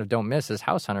we kind of don't miss is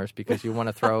House Hunters because you want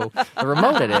to throw the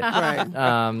remote at it,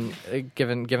 right?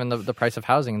 Given the price of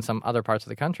housing in some other parts of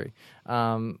the country,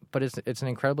 but it's an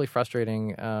incredibly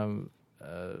frustrating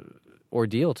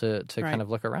ordeal to kind of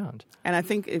look around. And I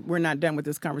think we're not done with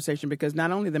this conversation because not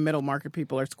only the middle market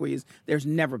people are squeezed, there's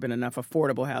never been enough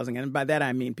affordable housing. And by that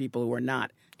I mean people who are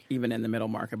not even in the middle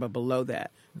market, but below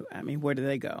that. I mean, where do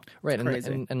they go? Right,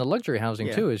 and the luxury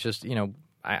housing too is just,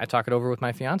 I talk it over with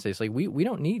my fiance. It's like we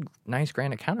don't need nice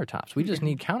granite countertops. We just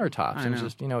need countertops and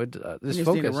just, this you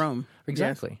focus. Need a room.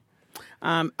 Exactly.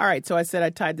 Yes. All right, so I said I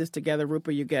tied this together.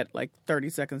 Rupa, you get 30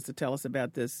 seconds to tell us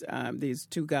about this. These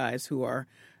two guys who are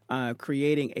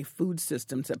creating a food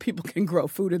system so people can grow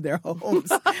food in their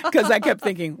homes. Because I kept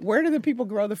thinking, where do the people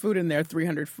grow the food in their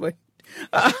 300-foot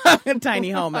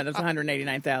tiny home and it's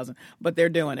 $189,000? But they're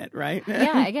doing it, right?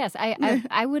 Yeah, I guess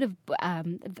I would have.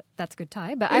 That's a good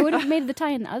tie, but I would have made the tie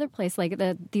in the other place.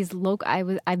 These local.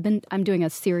 I'm doing a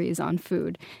series on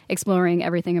food, exploring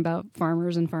everything about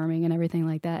farmers and farming and everything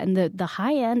like that. And the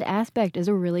high end aspect is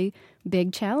a really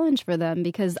big challenge for them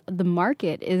because the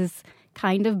market is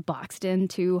kind of boxed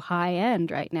into high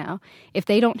end right now. If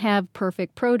they don't have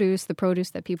perfect produce, the produce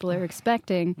that people are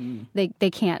expecting,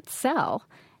 they can't sell.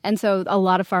 And so a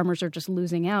lot of farmers are just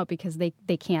losing out because they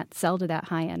can't sell to that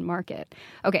high end market.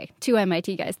 Okay, 2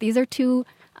 MIT guys. These are 2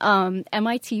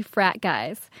 MIT frat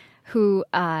guys who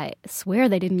swear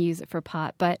they didn't use it for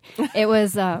pot, but it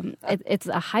was it's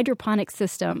a hydroponic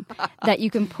system that you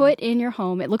can put in your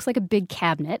home. It looks like a big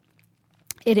cabinet.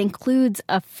 It includes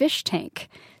a fish tank.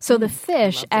 So the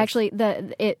fish actually,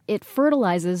 it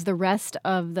fertilizes the rest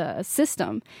of the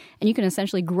system, and you can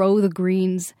essentially grow the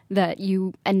greens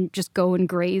and just go and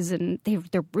graze, and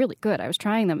they're really good. I was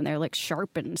trying them, and they're like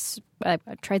sharp, and I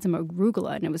tried some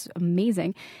arugula, and it was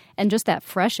amazing. And just that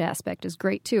fresh aspect is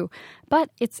great too. But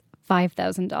it's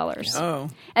 $5,000. Oh,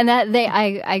 and that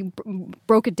I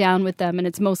broke it down with them, and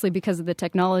it's mostly because of the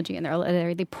technology. And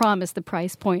they promise the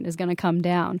price point is going to come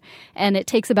down, and it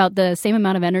takes about the same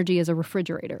amount of energy as a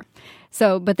refrigerator.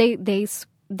 So, but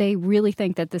they really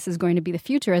think that this is going to be the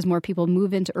future as more people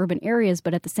move into urban areas.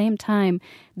 But at the same time,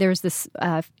 there's this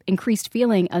increased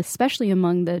feeling, especially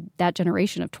among that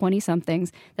generation of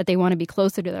 20-somethings, that they want to be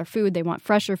closer to their food. They want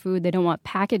fresher food. They don't want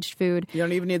packaged food. You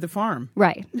don't even need the farm.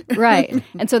 Right.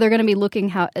 And so they're going to be looking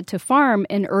how to farm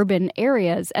in urban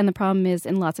areas. And the problem is,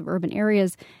 in lots of urban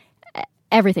areas,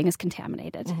 everything is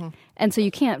contaminated. Mm-hmm. And so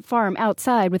you can't farm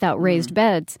outside without raised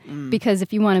beds because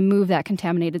if you want to move that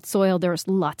contaminated soil, there's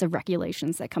lots of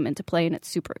regulations that come into play, and it's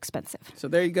super expensive. So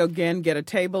there you go again. Get a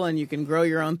table, and you can grow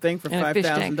your own thing for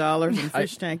 $5,000 and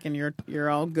fish tank, and you're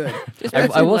all good.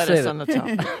 I will say on the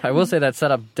top. I will say that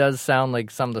setup does sound like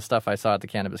some of the stuff I saw at the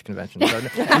cannabis convention. So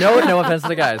no offense to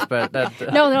the guys, but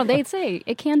that no, they'd say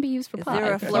it can be used for pot.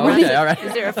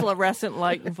 Is there a fluorescent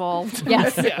light involved?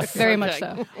 Yes, very much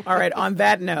so. All right. On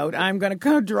that note, I'm going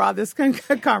to draw this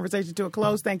conversation to a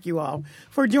close. Thank you all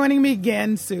for joining me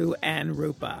again, Sue and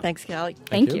Rupa. Thanks, Callie.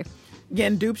 Thank you.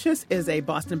 Glenn Dubchus is a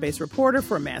Boston-based reporter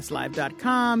for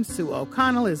MassLive.com. Sue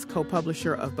O'Connell is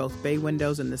co-publisher of both Bay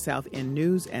Windows and the South End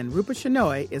News, and Rupa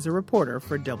Shenoy is a reporter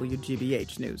for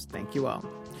WGBH News. Thank you all.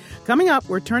 Coming up,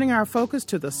 we're turning our focus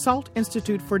to the SALT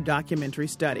Institute for Documentary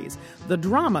Studies, the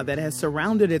drama that has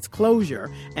surrounded its closure,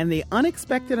 and the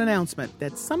unexpected announcement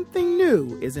that something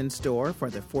new is in store for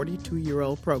the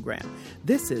 42-year-old program.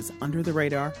 This is Under the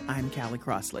Radar. I'm Callie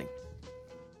Crossley.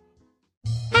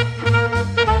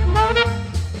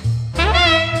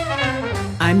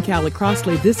 I'm Callie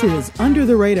Crossley. This is Under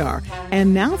the Radar.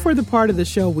 And now for the part of the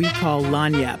show we call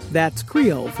Lagniappe. That's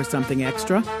Creole for something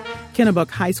extra. Kennebuck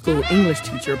High School English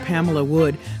teacher Pamela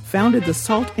Wood founded the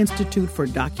SALT Institute for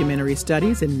Documentary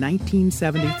Studies in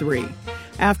 1973.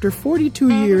 After 42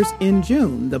 years in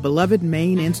June, the beloved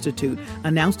Maine Institute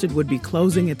announced it would be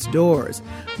closing its doors.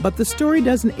 But the story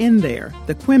doesn't end there.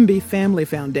 The Quimby Family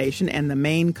Foundation and the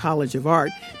Maine College of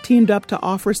Art teamed up to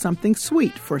offer something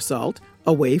sweet for SALT,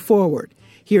 a way forward.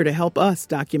 Here to help us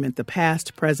document the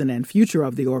past, present, and future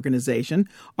of the organization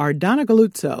are Donna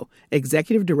Galuzzo,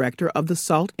 Executive Director of the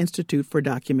SALT Institute for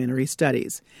Documentary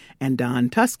Studies, and Don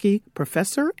Tusky,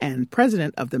 Professor and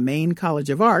President of the Maine College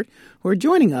of Art, who are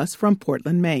joining us from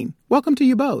Portland, Maine. Welcome to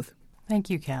you both. Thank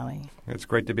you, Callie. It's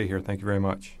great to be here. Thank you very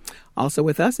much. Also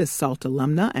with us is SALT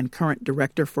alumna and current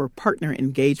Director for Partner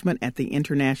Engagement at the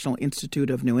International Institute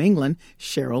of New England,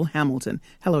 Cheryl Hamilton.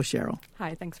 Hello, Cheryl.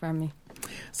 Hi, thanks for having me.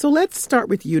 So let's start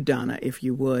with you, Donna, if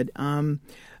you would.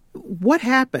 What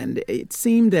happened? It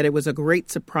seemed that it was a great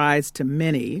surprise to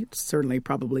many, certainly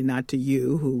probably not to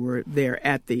you who were there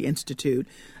at the Institute,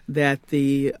 that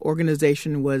the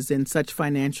organization was in such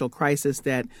financial crisis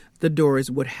that the doors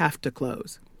would have to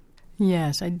close.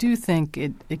 Yes, I do think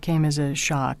it came as a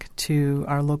shock to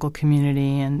our local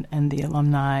community and the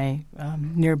alumni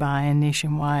nearby and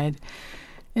nationwide.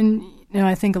 And,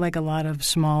 I think like a lot of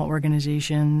small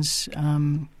organizations,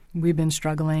 we've been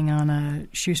struggling on a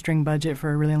shoestring budget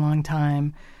for a really long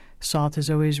time. SALT has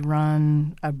always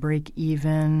run a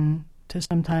break-even to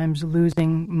sometimes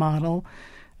losing model,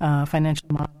 financial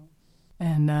model.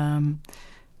 And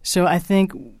so I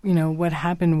think, what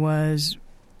happened was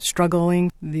struggling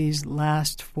these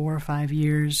last 4 or 5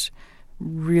 years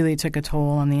really took a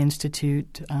toll on the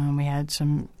Institute. We had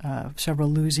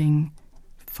several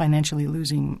financially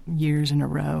losing years in a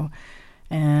row.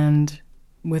 And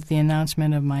with the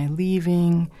announcement of my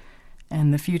leaving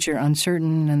and the future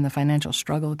uncertain and the financial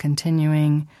struggle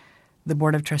continuing, the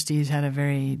Board of Trustees had a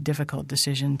very difficult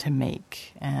decision to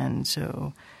make. And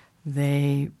so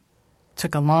they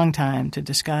took a long time to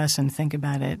discuss and think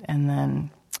about it and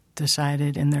then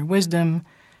decided in their wisdom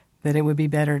that it would be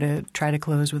better to try to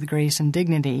close with grace and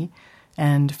dignity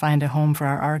and find a home for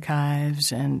our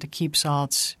archives and to keep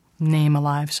SALT's name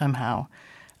alive somehow,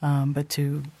 but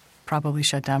to probably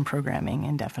shut down programming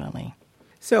indefinitely.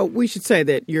 So we should say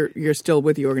that you're still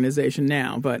with the organization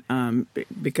now, but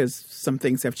because some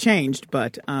things have changed.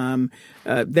 But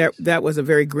that was a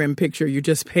very grim picture you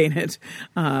just painted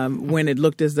when it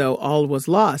looked as though all was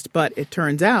lost. But it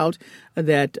turns out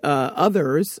that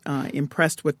others,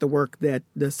 impressed with the work that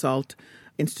the SALT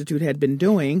Institute had been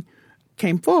doing,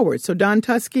 came forward. So Don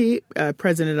Tusky,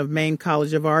 president of Maine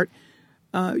College of Art,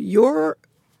 your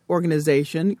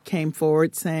organization came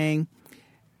forward saying,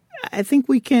 I think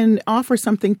we can offer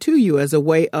something to you as a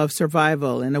way of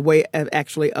survival and a way of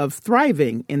actually of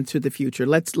thriving into the future.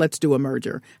 Let's do a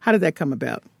merger. How did that come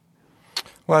about?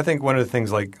 Well, I think one of the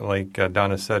things like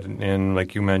Donna said and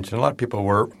like you mentioned, a lot of people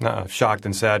were shocked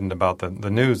and saddened about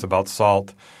the news about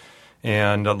SALT.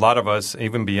 And a lot of us,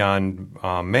 even beyond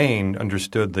Maine,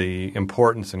 understood the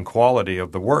importance and quality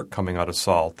of the work coming out of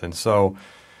SALT. And so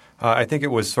I think it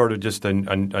was sort of just a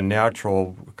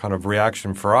natural kind of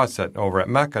reaction for us over at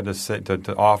Mecca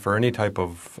to offer any type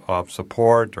of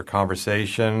support or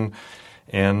conversation,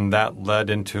 and that led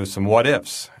into some what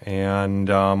ifs. And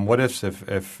what ifs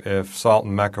if SALT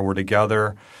and Mecca were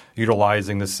together,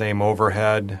 utilizing the same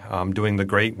overhead, doing the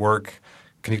great work,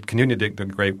 continuing to do the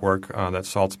great work that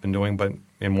SALT's been doing, but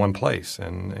in one place.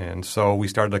 And so we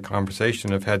started a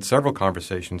conversation. I've had several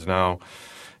conversations now.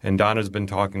 And Donna's been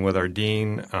talking with our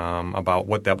dean about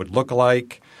what that would look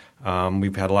like.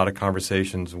 We've had a lot of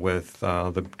conversations with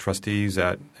the trustees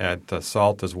at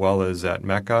SALT as well as at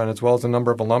Mecca and as well as a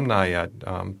number of alumni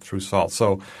through SALT.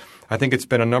 So I think it's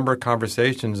been a number of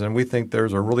conversations, and we think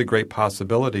there's a really great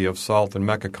possibility of SALT and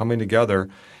Mecca coming together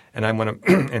and I'm going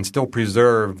to and still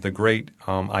preserve the great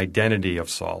identity of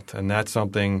SALT. And that's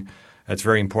something that's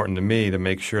very important to me, to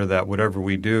make sure that whatever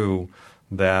we do,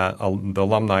 that the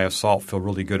alumni of SALT feel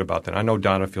really good about that. I know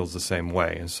Donna feels the same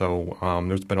way. And so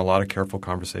there's been a lot of careful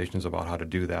conversations about how to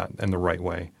do that in the right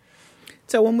way.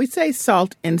 So when we say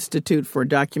SALT Institute for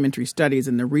Documentary Studies,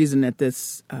 and the reason that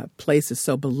this place is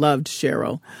so beloved,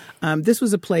 Cheryl, this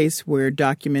was a place where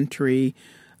documentary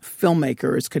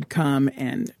filmmakers could come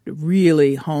and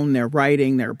really hone their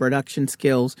writing, their production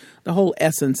skills, the whole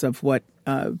essence of what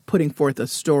putting forth a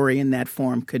story in that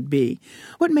form could be.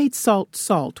 What made SALT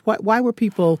SALT? Why were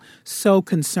people so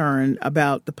concerned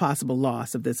about the possible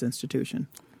loss of this institution?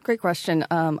 Great question.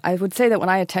 I would say that when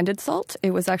I attended SALT,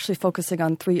 it was actually focusing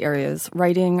on 3 areas: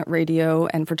 writing, radio,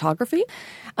 and photography.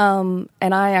 And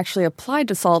I actually applied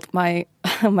to SALT. My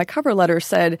cover letter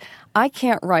said, "I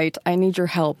can't write. I need your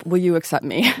help. Will you accept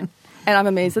me?" And I'm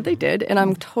amazed that they did, and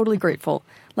I'm totally grateful.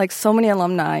 Like so many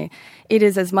alumni, it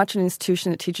is as much an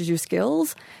institution that teaches you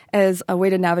skills as a way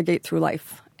to navigate through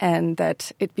life, and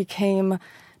that it became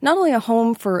not only a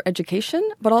home for education,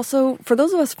 but also for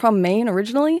those of us from Maine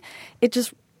originally, it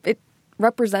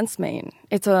represents Maine.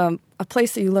 It's a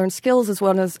place that you learn skills as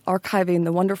well as archiving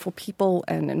the wonderful people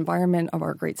and environment of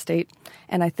our great state.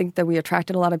 And I think that we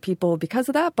attracted a lot of people because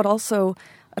of that, but also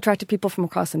attracted people from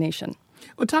across the nation.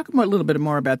 Well, talk a little bit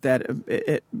more about that,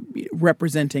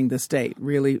 representing the state,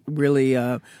 really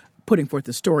putting forth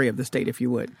the story of the state, if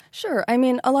you would. Sure. I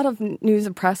mean, a lot of news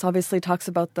and press obviously talks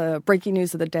about the breaking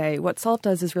news of the day. What SALT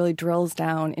does is really drills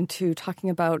down into talking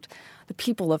about the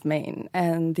people of Maine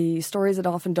and the stories that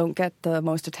often don't get the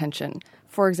most attention.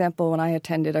 For example, when I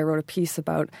attended, I wrote a piece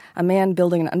about a man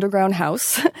building an underground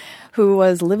house who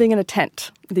was living in a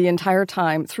tent the entire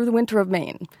time through the winter of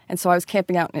Maine. And so I was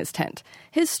camping out in his tent.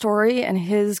 His story and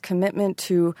his commitment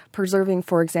to preserving,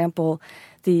 for example,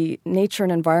 the nature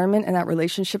and environment and that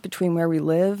relationship between where we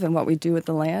live and what we do with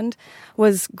the land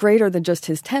was greater than just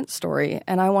his tent story.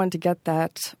 And I wanted to get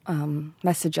that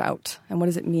message out. And what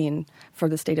does it mean for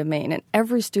the state of Maine? And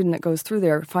every student that goes through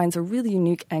there finds a really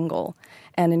unique angle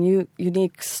and a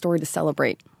unique story to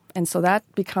celebrate. And so that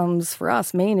becomes, for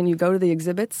us, Maine, and you go to the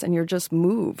exhibits and you're just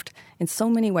moved in so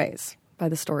many ways by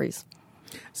the stories.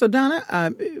 So,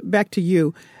 Donna, back to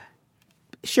you.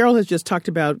 Cheryl has just talked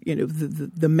about,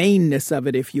 the Maine-ness of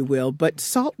it, if you will, but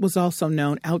SALT was also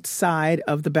known outside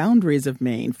of the boundaries of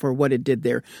Maine for what it did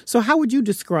there. So how would you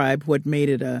describe what made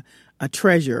it a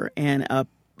treasure and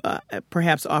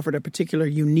perhaps offered a particular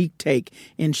unique take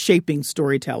in shaping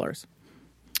storytellers?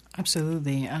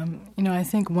 Absolutely. I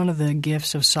think one of the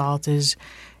gifts of SALT is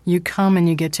you come and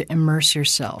you get to immerse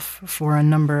yourself for a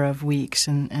number of weeks,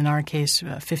 and in our case,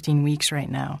 15 weeks right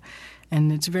now. And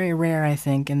it's very rare, I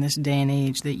think, in this day and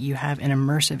age that you have an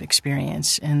immersive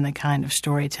experience in the kind of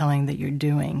storytelling that you're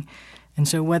doing. And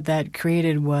so what that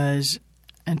created was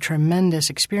a tremendous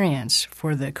experience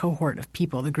for the cohort of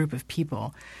people, the group of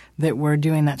people that were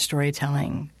doing that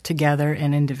storytelling together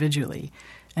and individually.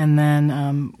 And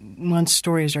then once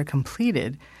stories are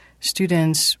completed,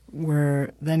 students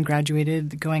were then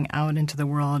graduated, going out into the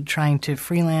world, trying to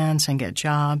freelance and get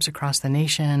jobs across the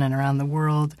nation and around the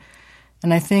world.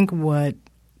 And I think what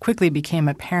quickly became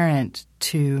apparent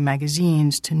to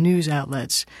magazines, to news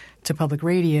outlets, to public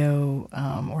radio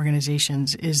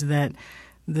organizations is that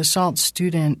the SALT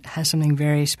student has something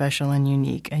very special and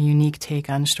unique, a unique take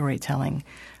on storytelling.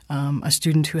 A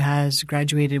student who has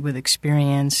graduated with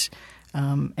experience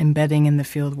embedding in the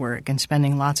field work and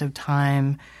spending lots of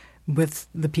time with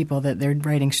the people that they're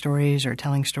writing stories or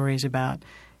telling stories about.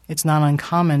 It's not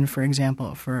uncommon, for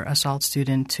example, for a SALT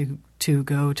student to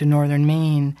go to northern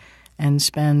Maine and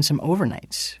spend some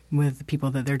overnights with the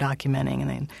people that they're documenting and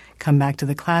then come back to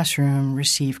the classroom,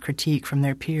 receive critique from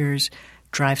their peers,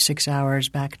 drive 6 hours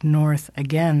back north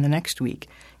again the next week,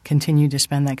 continue to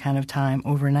spend that kind of time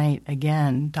overnight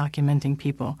again documenting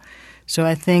people. So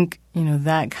I think,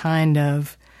 that kind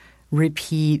of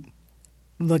repeat,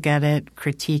 look at it,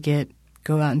 critique it,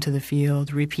 go out into the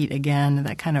field, repeat again,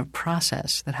 that kind of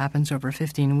process that happens over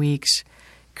 15 weeks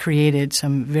created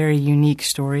some very unique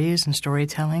stories and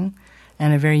storytelling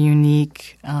and a very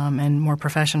unique and more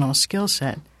professional skill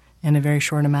set in a very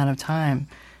short amount of time.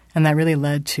 And that really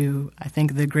led to, I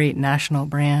think, the great national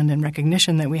brand and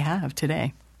recognition that we have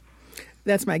today.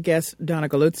 That's my guest, Donna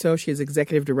Galluzzo. She is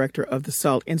Executive Director of the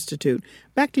SALT Institute.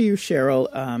 Back to you,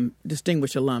 Cheryl,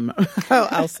 distinguished alum,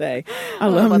 I'll say,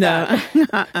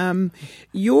 alumna.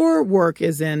 Your work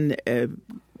is in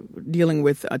dealing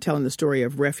with telling the story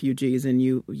of refugees, and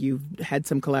you've had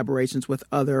some collaborations with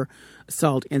other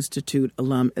SALT Institute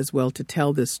alum as well to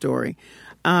tell this story.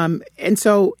 And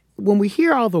so when we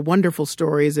hear all the wonderful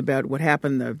stories about what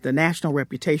happened, the national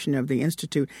reputation of the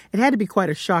Institute, it had to be quite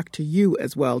a shock to you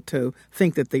as well to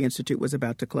think that the Institute was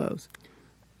about to close.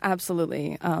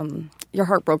 Absolutely. Your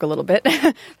heart broke a little bit,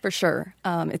 for sure.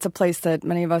 It's a place that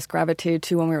many of us gravitated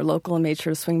to when we were local and made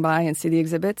sure to swing by and see the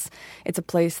exhibits. It's a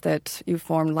place that you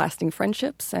formed lasting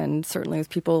friendships, and certainly with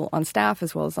people on staff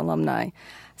as well as alumni.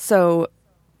 So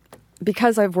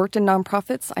because I've worked in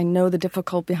nonprofits, I know the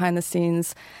difficult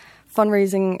behind-the-scenes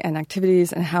fundraising and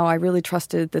activities and how I really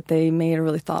trusted that they made a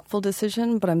really thoughtful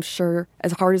decision. But I'm sure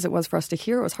as hard as it was for us to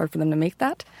hear, it was hard for them to make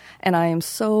that. And I am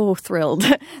so thrilled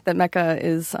that MECA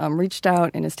is reached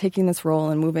out and is taking this role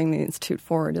and moving the Institute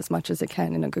forward as much as it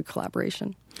can in a good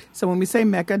collaboration. So when we say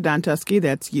MECA, Don Tusky,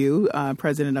 that's you,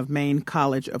 president of Maine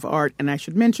College of Art. And I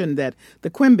should mention that the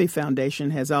Quimby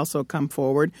Foundation has also come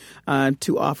forward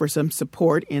to offer some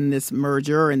support in this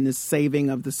merger and this saving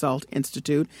of the SALT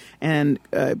Institute. And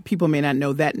people may not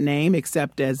know that name,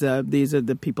 except as these are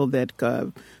the people that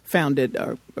founded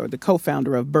or the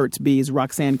co-founder of Burt's Bees,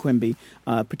 Roxanne Quimby,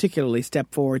 particularly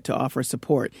stepped forward to offer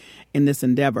support in this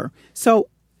endeavor. So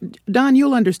Don,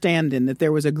 you'll understand then that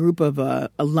there was a group of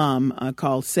alum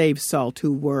called Save SALT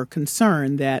who were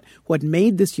concerned that what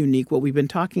made this unique, what we've been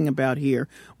talking about here,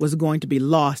 was going to be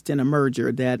lost in a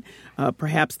merger, that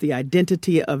perhaps the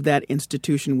identity of that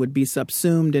institution would be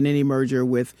subsumed in any merger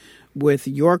with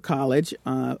your College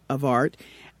of Art.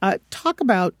 Talk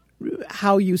about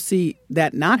how you see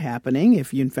that not happening,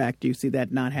 if you, in fact, you see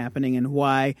that not happening, and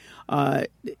why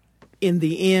in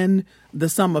the end, the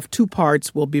sum of two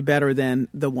parts will be better than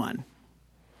the one.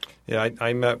 Yeah,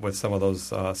 I met with some of those,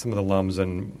 some of the alums,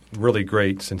 and really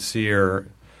great, sincere,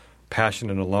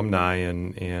 passionate alumni,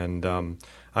 and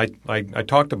I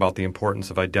talked about the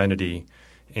importance of identity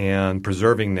and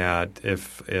preserving that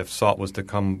if SALT was to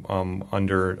come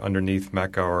underneath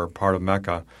MECA or part of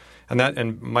MECA.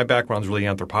 And my background is really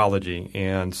anthropology,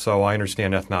 and so I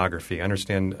understand ethnography. I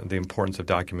understand the importance of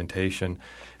documentation,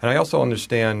 and I also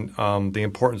understand the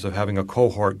importance of having a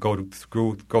cohort go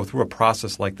through a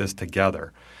process like this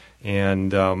together.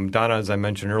 And Donna, as I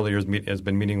mentioned earlier, has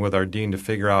been meeting with our dean to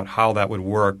figure out how that would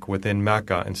work within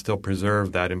MECA and still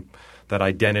preserve that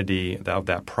identity of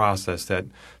that process that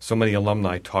so many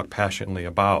alumni talk passionately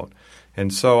about.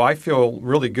 And so I feel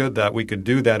really good that we could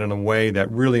do that in a way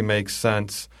that really makes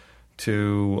sense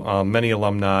to many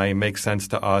alumni, makes sense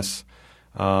to us,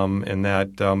 and that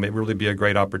it really be a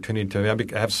great opportunity to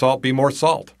have SALT be more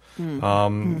SALT.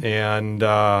 And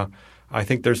I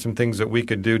think there's some things that we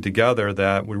could do together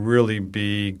that would really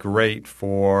be great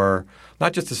for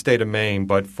not just the state of Maine,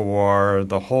 but for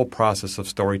the whole process of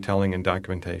storytelling and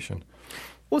documentation.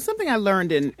 Well, something I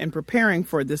learned in preparing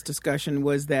for this discussion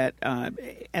was that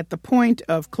at the point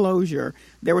of closure,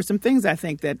 there were some things I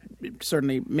think that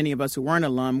certainly many of us who weren't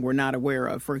alum were not aware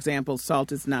of. For example,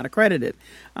 SALT is not accredited.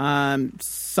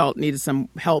 SALT needed some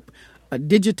help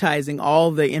digitizing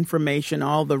all the information,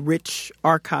 all the rich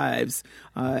archives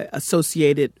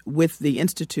associated with the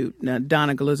Institute. Now,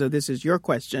 Donna Galluzzo, this is your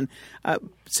question.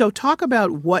 So talk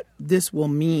about what this will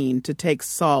mean to take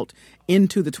SALT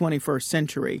into the 21st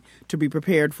century to be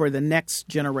prepared for the next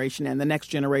generation and the next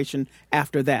generation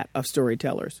after that of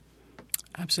storytellers.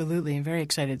 Absolutely. I'm very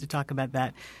excited to talk about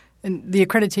that. And the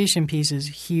accreditation piece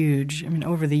is huge. I mean,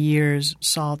 over the years,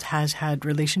 SALT has had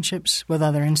relationships with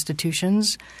other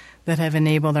institutions that have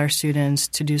enabled our students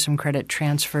to do some credit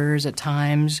transfers at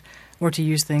times or to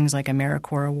use things like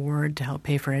AmeriCorps Award to help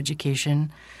pay for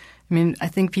education. I mean, I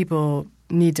think people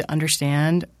need to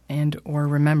understand and or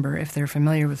remember, if they're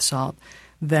familiar with SALT,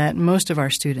 that most of our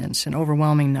students, an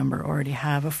overwhelming number, already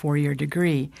have a 4-year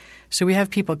degree. So we have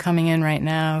people coming in right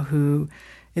now who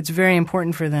it's very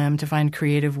important for them to find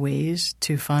creative ways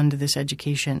to fund this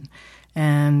education.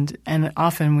 And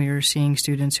often we are seeing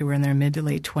students who are in their mid to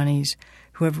late 20s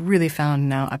who have really found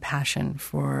now a passion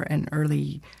for an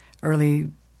early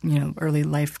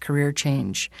life career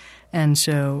change. And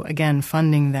so, again,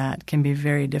 funding that can be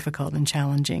very difficult and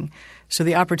challenging. So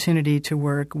the opportunity to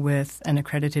work with an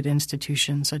accredited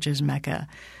institution such as MECA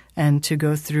and to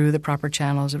go through the proper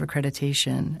channels of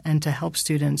accreditation and to help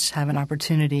students have an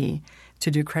opportunity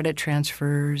to do credit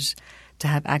transfers, to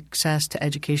have access to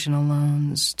educational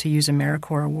loans, to use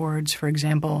AmeriCorps Awards, for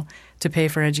example, to pay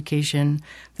for education.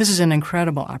 This is an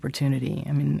incredible opportunity.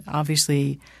 I mean,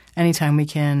 obviously, anytime we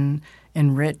can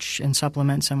enrich and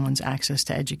supplement someone's access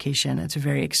to education, it's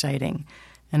very exciting.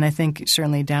 And I think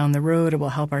certainly down the road it will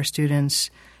help our students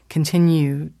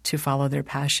continue to follow their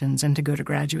passions and to go to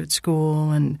graduate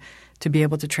school and to be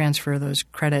able to transfer those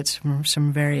credits from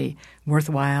some very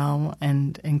worthwhile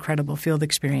and incredible field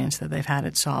experience that they've had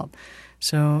at SALT.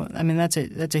 So, I mean, that's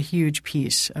a huge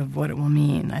piece of what it will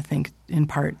mean, I think, in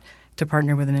part to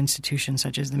partner with an institution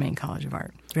such as the Maine College of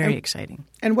Art. Very exciting.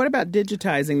 And what about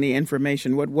digitizing the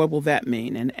information? What will that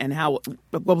mean, and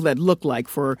what will that look like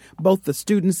for both the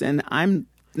students and I'm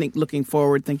looking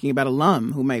forward, thinking about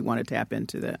alum who may want to tap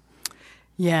into that?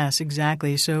 Yes,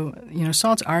 exactly. So,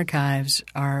 SALT's archives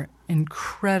are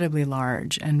incredibly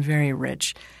large and very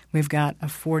rich. We've got a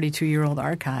 42-year-old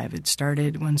archive. It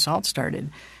started when SALT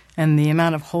started, and the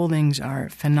amount of holdings are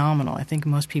phenomenal. I think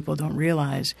most people don't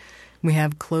realize we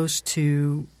have close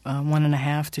to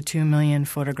 1.5 to 2 million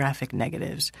photographic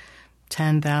negatives,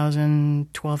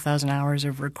 10,000, 12,000 hours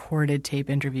of recorded tape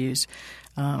interviews,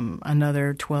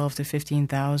 another 12 to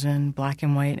 15,000 black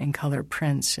and white and color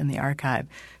prints in the archive.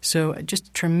 So just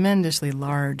a tremendously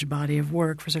large body of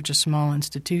work for such a small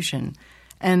institution,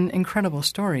 and incredible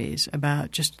stories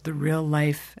about just the real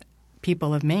life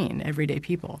people of Maine, everyday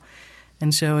people.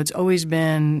 And so it's always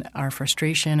been our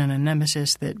frustration and a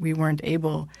nemesis that we weren't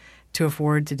able to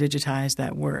afford to digitize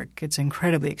that work. It's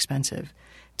incredibly expensive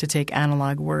to take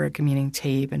analog work, meaning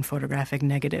tape and photographic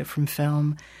negative from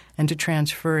film, and to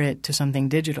transfer it to something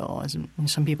digital. As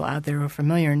some people out there who are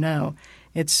familiar know,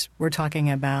 we're talking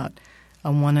about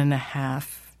a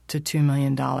 $1.5 to $2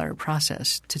 million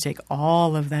process to take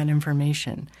all of that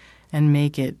information and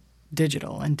make it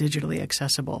digital and digitally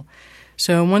accessible.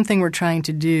 So one thing we're trying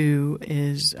to do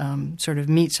is sort of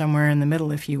meet somewhere in the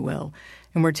middle, if you will.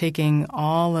 And we're taking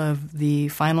all of the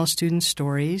final student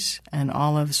stories and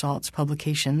all of SALT's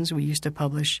publications. We used to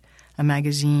publish a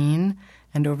magazine,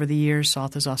 and over the years,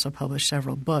 SALT has also published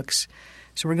several books.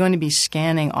 So we're going to be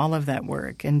scanning all of that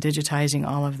work and digitizing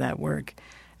all of that work.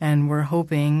 And we're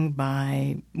hoping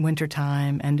by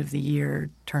wintertime, end of the year,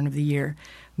 turn of the year,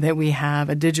 that we have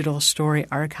a digital story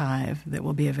archive that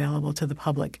will be available to the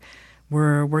public.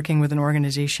 We're working with an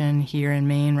organization here in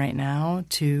Maine right now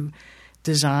to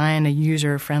design a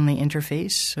user-friendly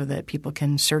interface so that people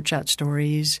can search out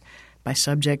stories by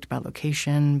subject, by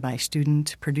location, by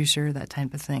student, producer, that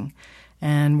type of thing.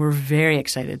 And we're very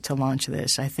excited to launch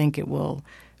this. I think it will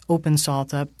open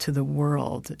SALT up to the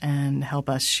world and help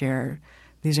us share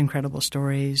these incredible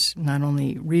stories, not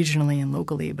only regionally and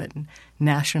locally, but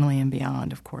nationally and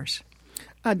beyond, of course.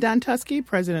 Don Tusky,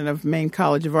 president of Maine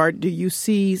College of Art, do you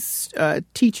see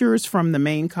teachers from the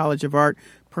Maine College of Art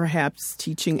perhaps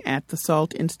teaching at the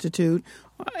SALT Institute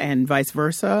and vice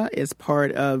versa as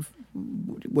part of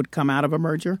would come out of a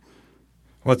merger?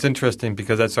 Well, it's interesting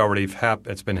because that's already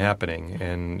it's been happening,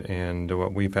 and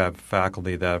we've had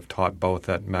faculty that have taught both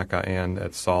at MECA and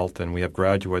at SALT, and we have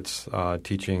graduates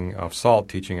teaching at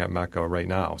MECA right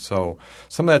now. So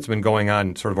some of that's been going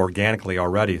on sort of organically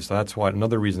already. So that's why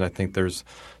another reason I think there's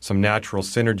some natural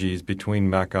synergies between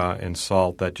MECA and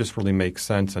SALT that just really makes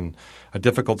sense in a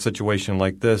difficult situation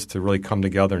like this to really come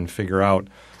together and figure out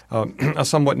a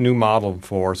somewhat new model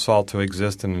for SALT to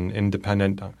exist in an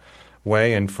independent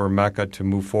way and for Mecca to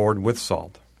move forward with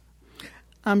SALT.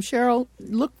 Cheryl,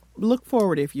 look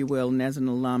forward, if you will, and as an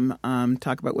alum,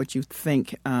 talk about what you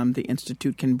think the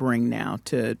Institute can bring now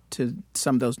to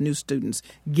some of those new students,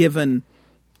 given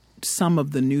some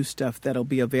of the new stuff that'll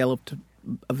be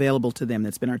available to them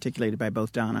that's been articulated by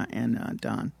both Donna and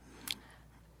Don.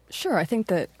 Sure. I think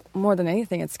that more than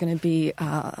anything, it's going to be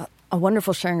a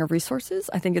wonderful sharing of resources.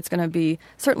 I think it's going to be,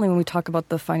 certainly when we talk about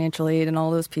the financial aid and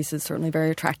all those pieces, certainly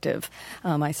very attractive.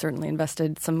 I certainly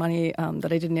invested some money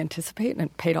that I didn't anticipate, and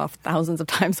it paid off thousands of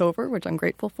times over, which I'm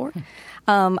grateful for.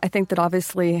 I think that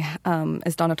obviously,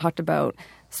 as Donna talked about,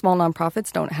 small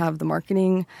nonprofits don't have the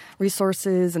marketing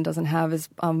resources and doesn't have as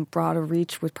broad a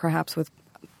reach with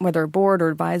whether a board or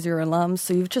advisor or alums.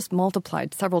 So you've just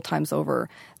multiplied several times over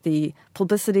the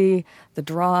publicity, the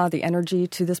draw, the energy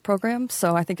to this program.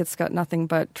 So I think it's got nothing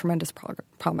but tremendous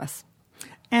promise.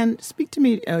 And speak to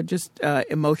me just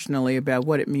emotionally about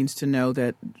what it means to know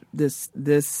that this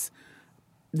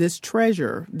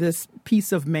treasure, this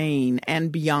piece of Maine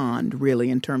and beyond,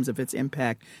 really, in terms of its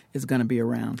impact, is going to be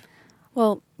around.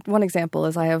 Well, one example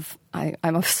is I'm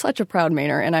such a proud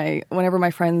Mainer, and whenever my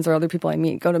friends or other people I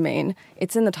meet go to Maine,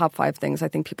 it's in the top 5 things I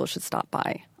think people should stop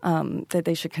by, that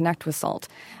they should connect with SALT.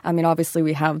 I mean, obviously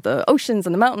we have the oceans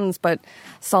and the mountains, but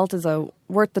SALT is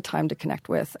worth the time to connect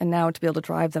with, and now to be able to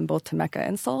drive them both to Mecca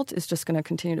and SALT is just going to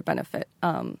continue to benefit.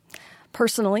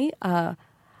 Personally,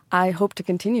 I hope to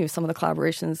continue some of the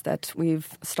collaborations that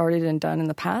we've started and done in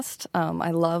the past.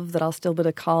 I love that I'll still be able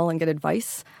to call and get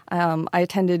advice. I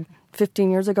attended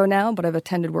 15 years ago now, but I've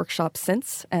attended workshops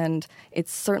since, and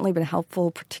it's certainly been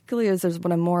helpful, particularly as there's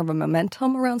been more of a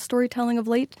momentum around storytelling of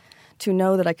late, to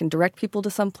know that I can direct people to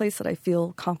some place that I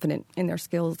feel confident in their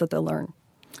skills that they'll learn.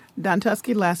 Don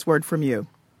Tusky, last word from you.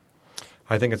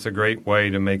 I think it's a great way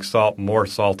to make SALT more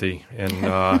salty, and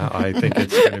I think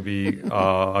it's going to be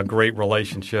a great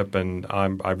relationship, and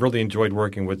I've really enjoyed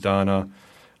working with Donna.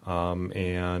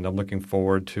 And I'm looking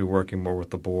forward to working more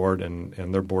with the board and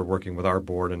their board working with our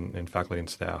board and faculty and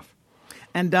staff.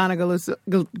 And Donna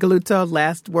Galuzzo,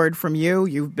 last word from you.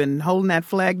 You've been holding that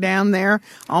flag down there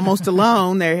almost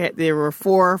alone. There were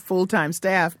 4 full-time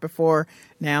staff before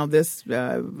now this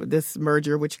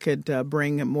merger, which could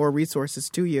bring more resources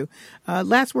to you.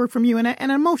 Last word from you, and an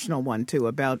emotional one, too,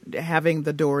 about having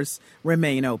the doors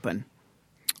remain open.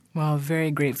 Well,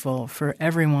 very grateful for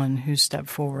everyone who stepped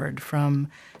forward, from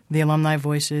the alumni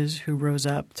voices who rose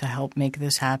up to help make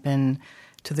this happen,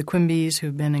 to the Quimbys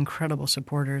who've been incredible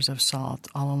supporters of SALT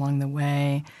all along the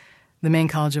way, the Maine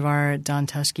College of Art, Don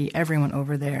Tusky, everyone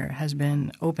over there has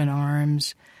been open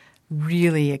arms,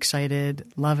 really excited,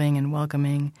 loving and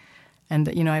welcoming. And,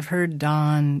 I've heard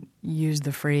Don use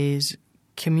the phrase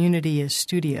community is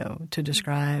studio to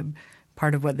describe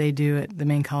part of what they do at the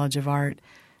Maine College of Art.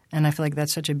 And I feel like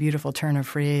that's such a beautiful turn of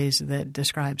phrase that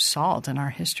describes SALT and our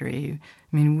history.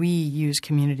 I mean, we use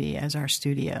community as our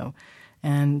studio.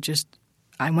 And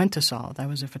I went to SALT. I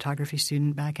was a photography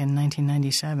student back in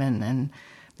 1997. And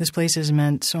this place has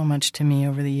meant so much to me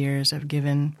over the years. I've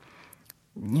given,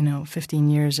 15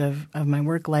 years of my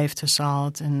work life to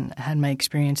SALT and had my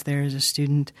experience there as a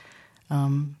student.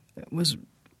 It was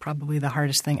probably the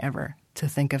hardest thing ever to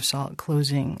think of SALT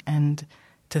closing and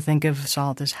to think of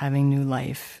SALT as having new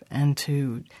life and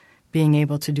to being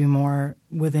able to do more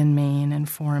within Maine and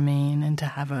for Maine and to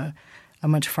have a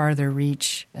much farther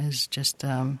reach is just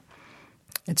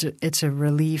it's a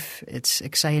relief. It's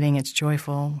exciting. It's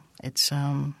joyful. It's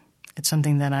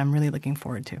something that I'm really looking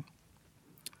forward to.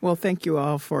 Well, thank you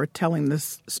all for telling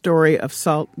this story of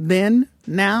SALT then,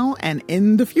 now, and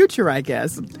in the future, I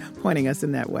guess, pointing us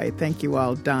in that way. Thank you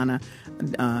all, Donna,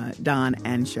 Don,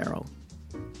 and Cheryl.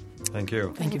 Thank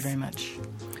you. Thank you very much.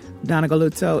 Donna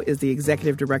Galuzzo is the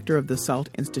Executive Director of the SALT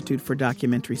Institute for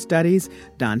Documentary Studies.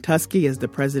 Don Tusky is the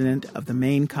President of the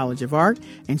Maine College of Art.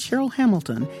 And Cheryl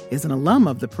Hamilton is an alum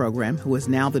of the program who is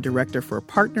now the Director for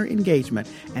Partner Engagement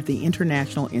at the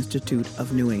International Institute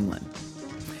of New England.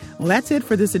 Well, that's it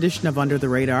for this edition of Under the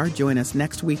Radar. Join us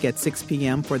next week at 6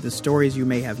 p.m. for the stories you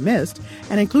may have missed,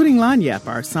 and including Lanyap,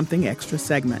 our Something Extra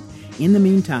segment. In the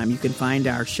meantime, you can find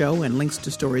our show and links to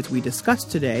stories we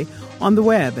discussed today on the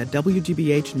web at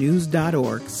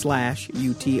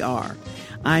wgbhnews.org/UTR.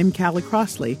 I'm Callie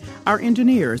Crossley. Our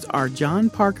engineers are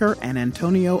John Parker and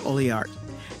Antonio Oliart.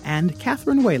 And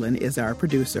Catherine Whalen is our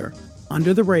producer.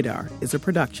 Under the Radar is a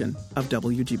production of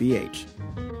WGBH.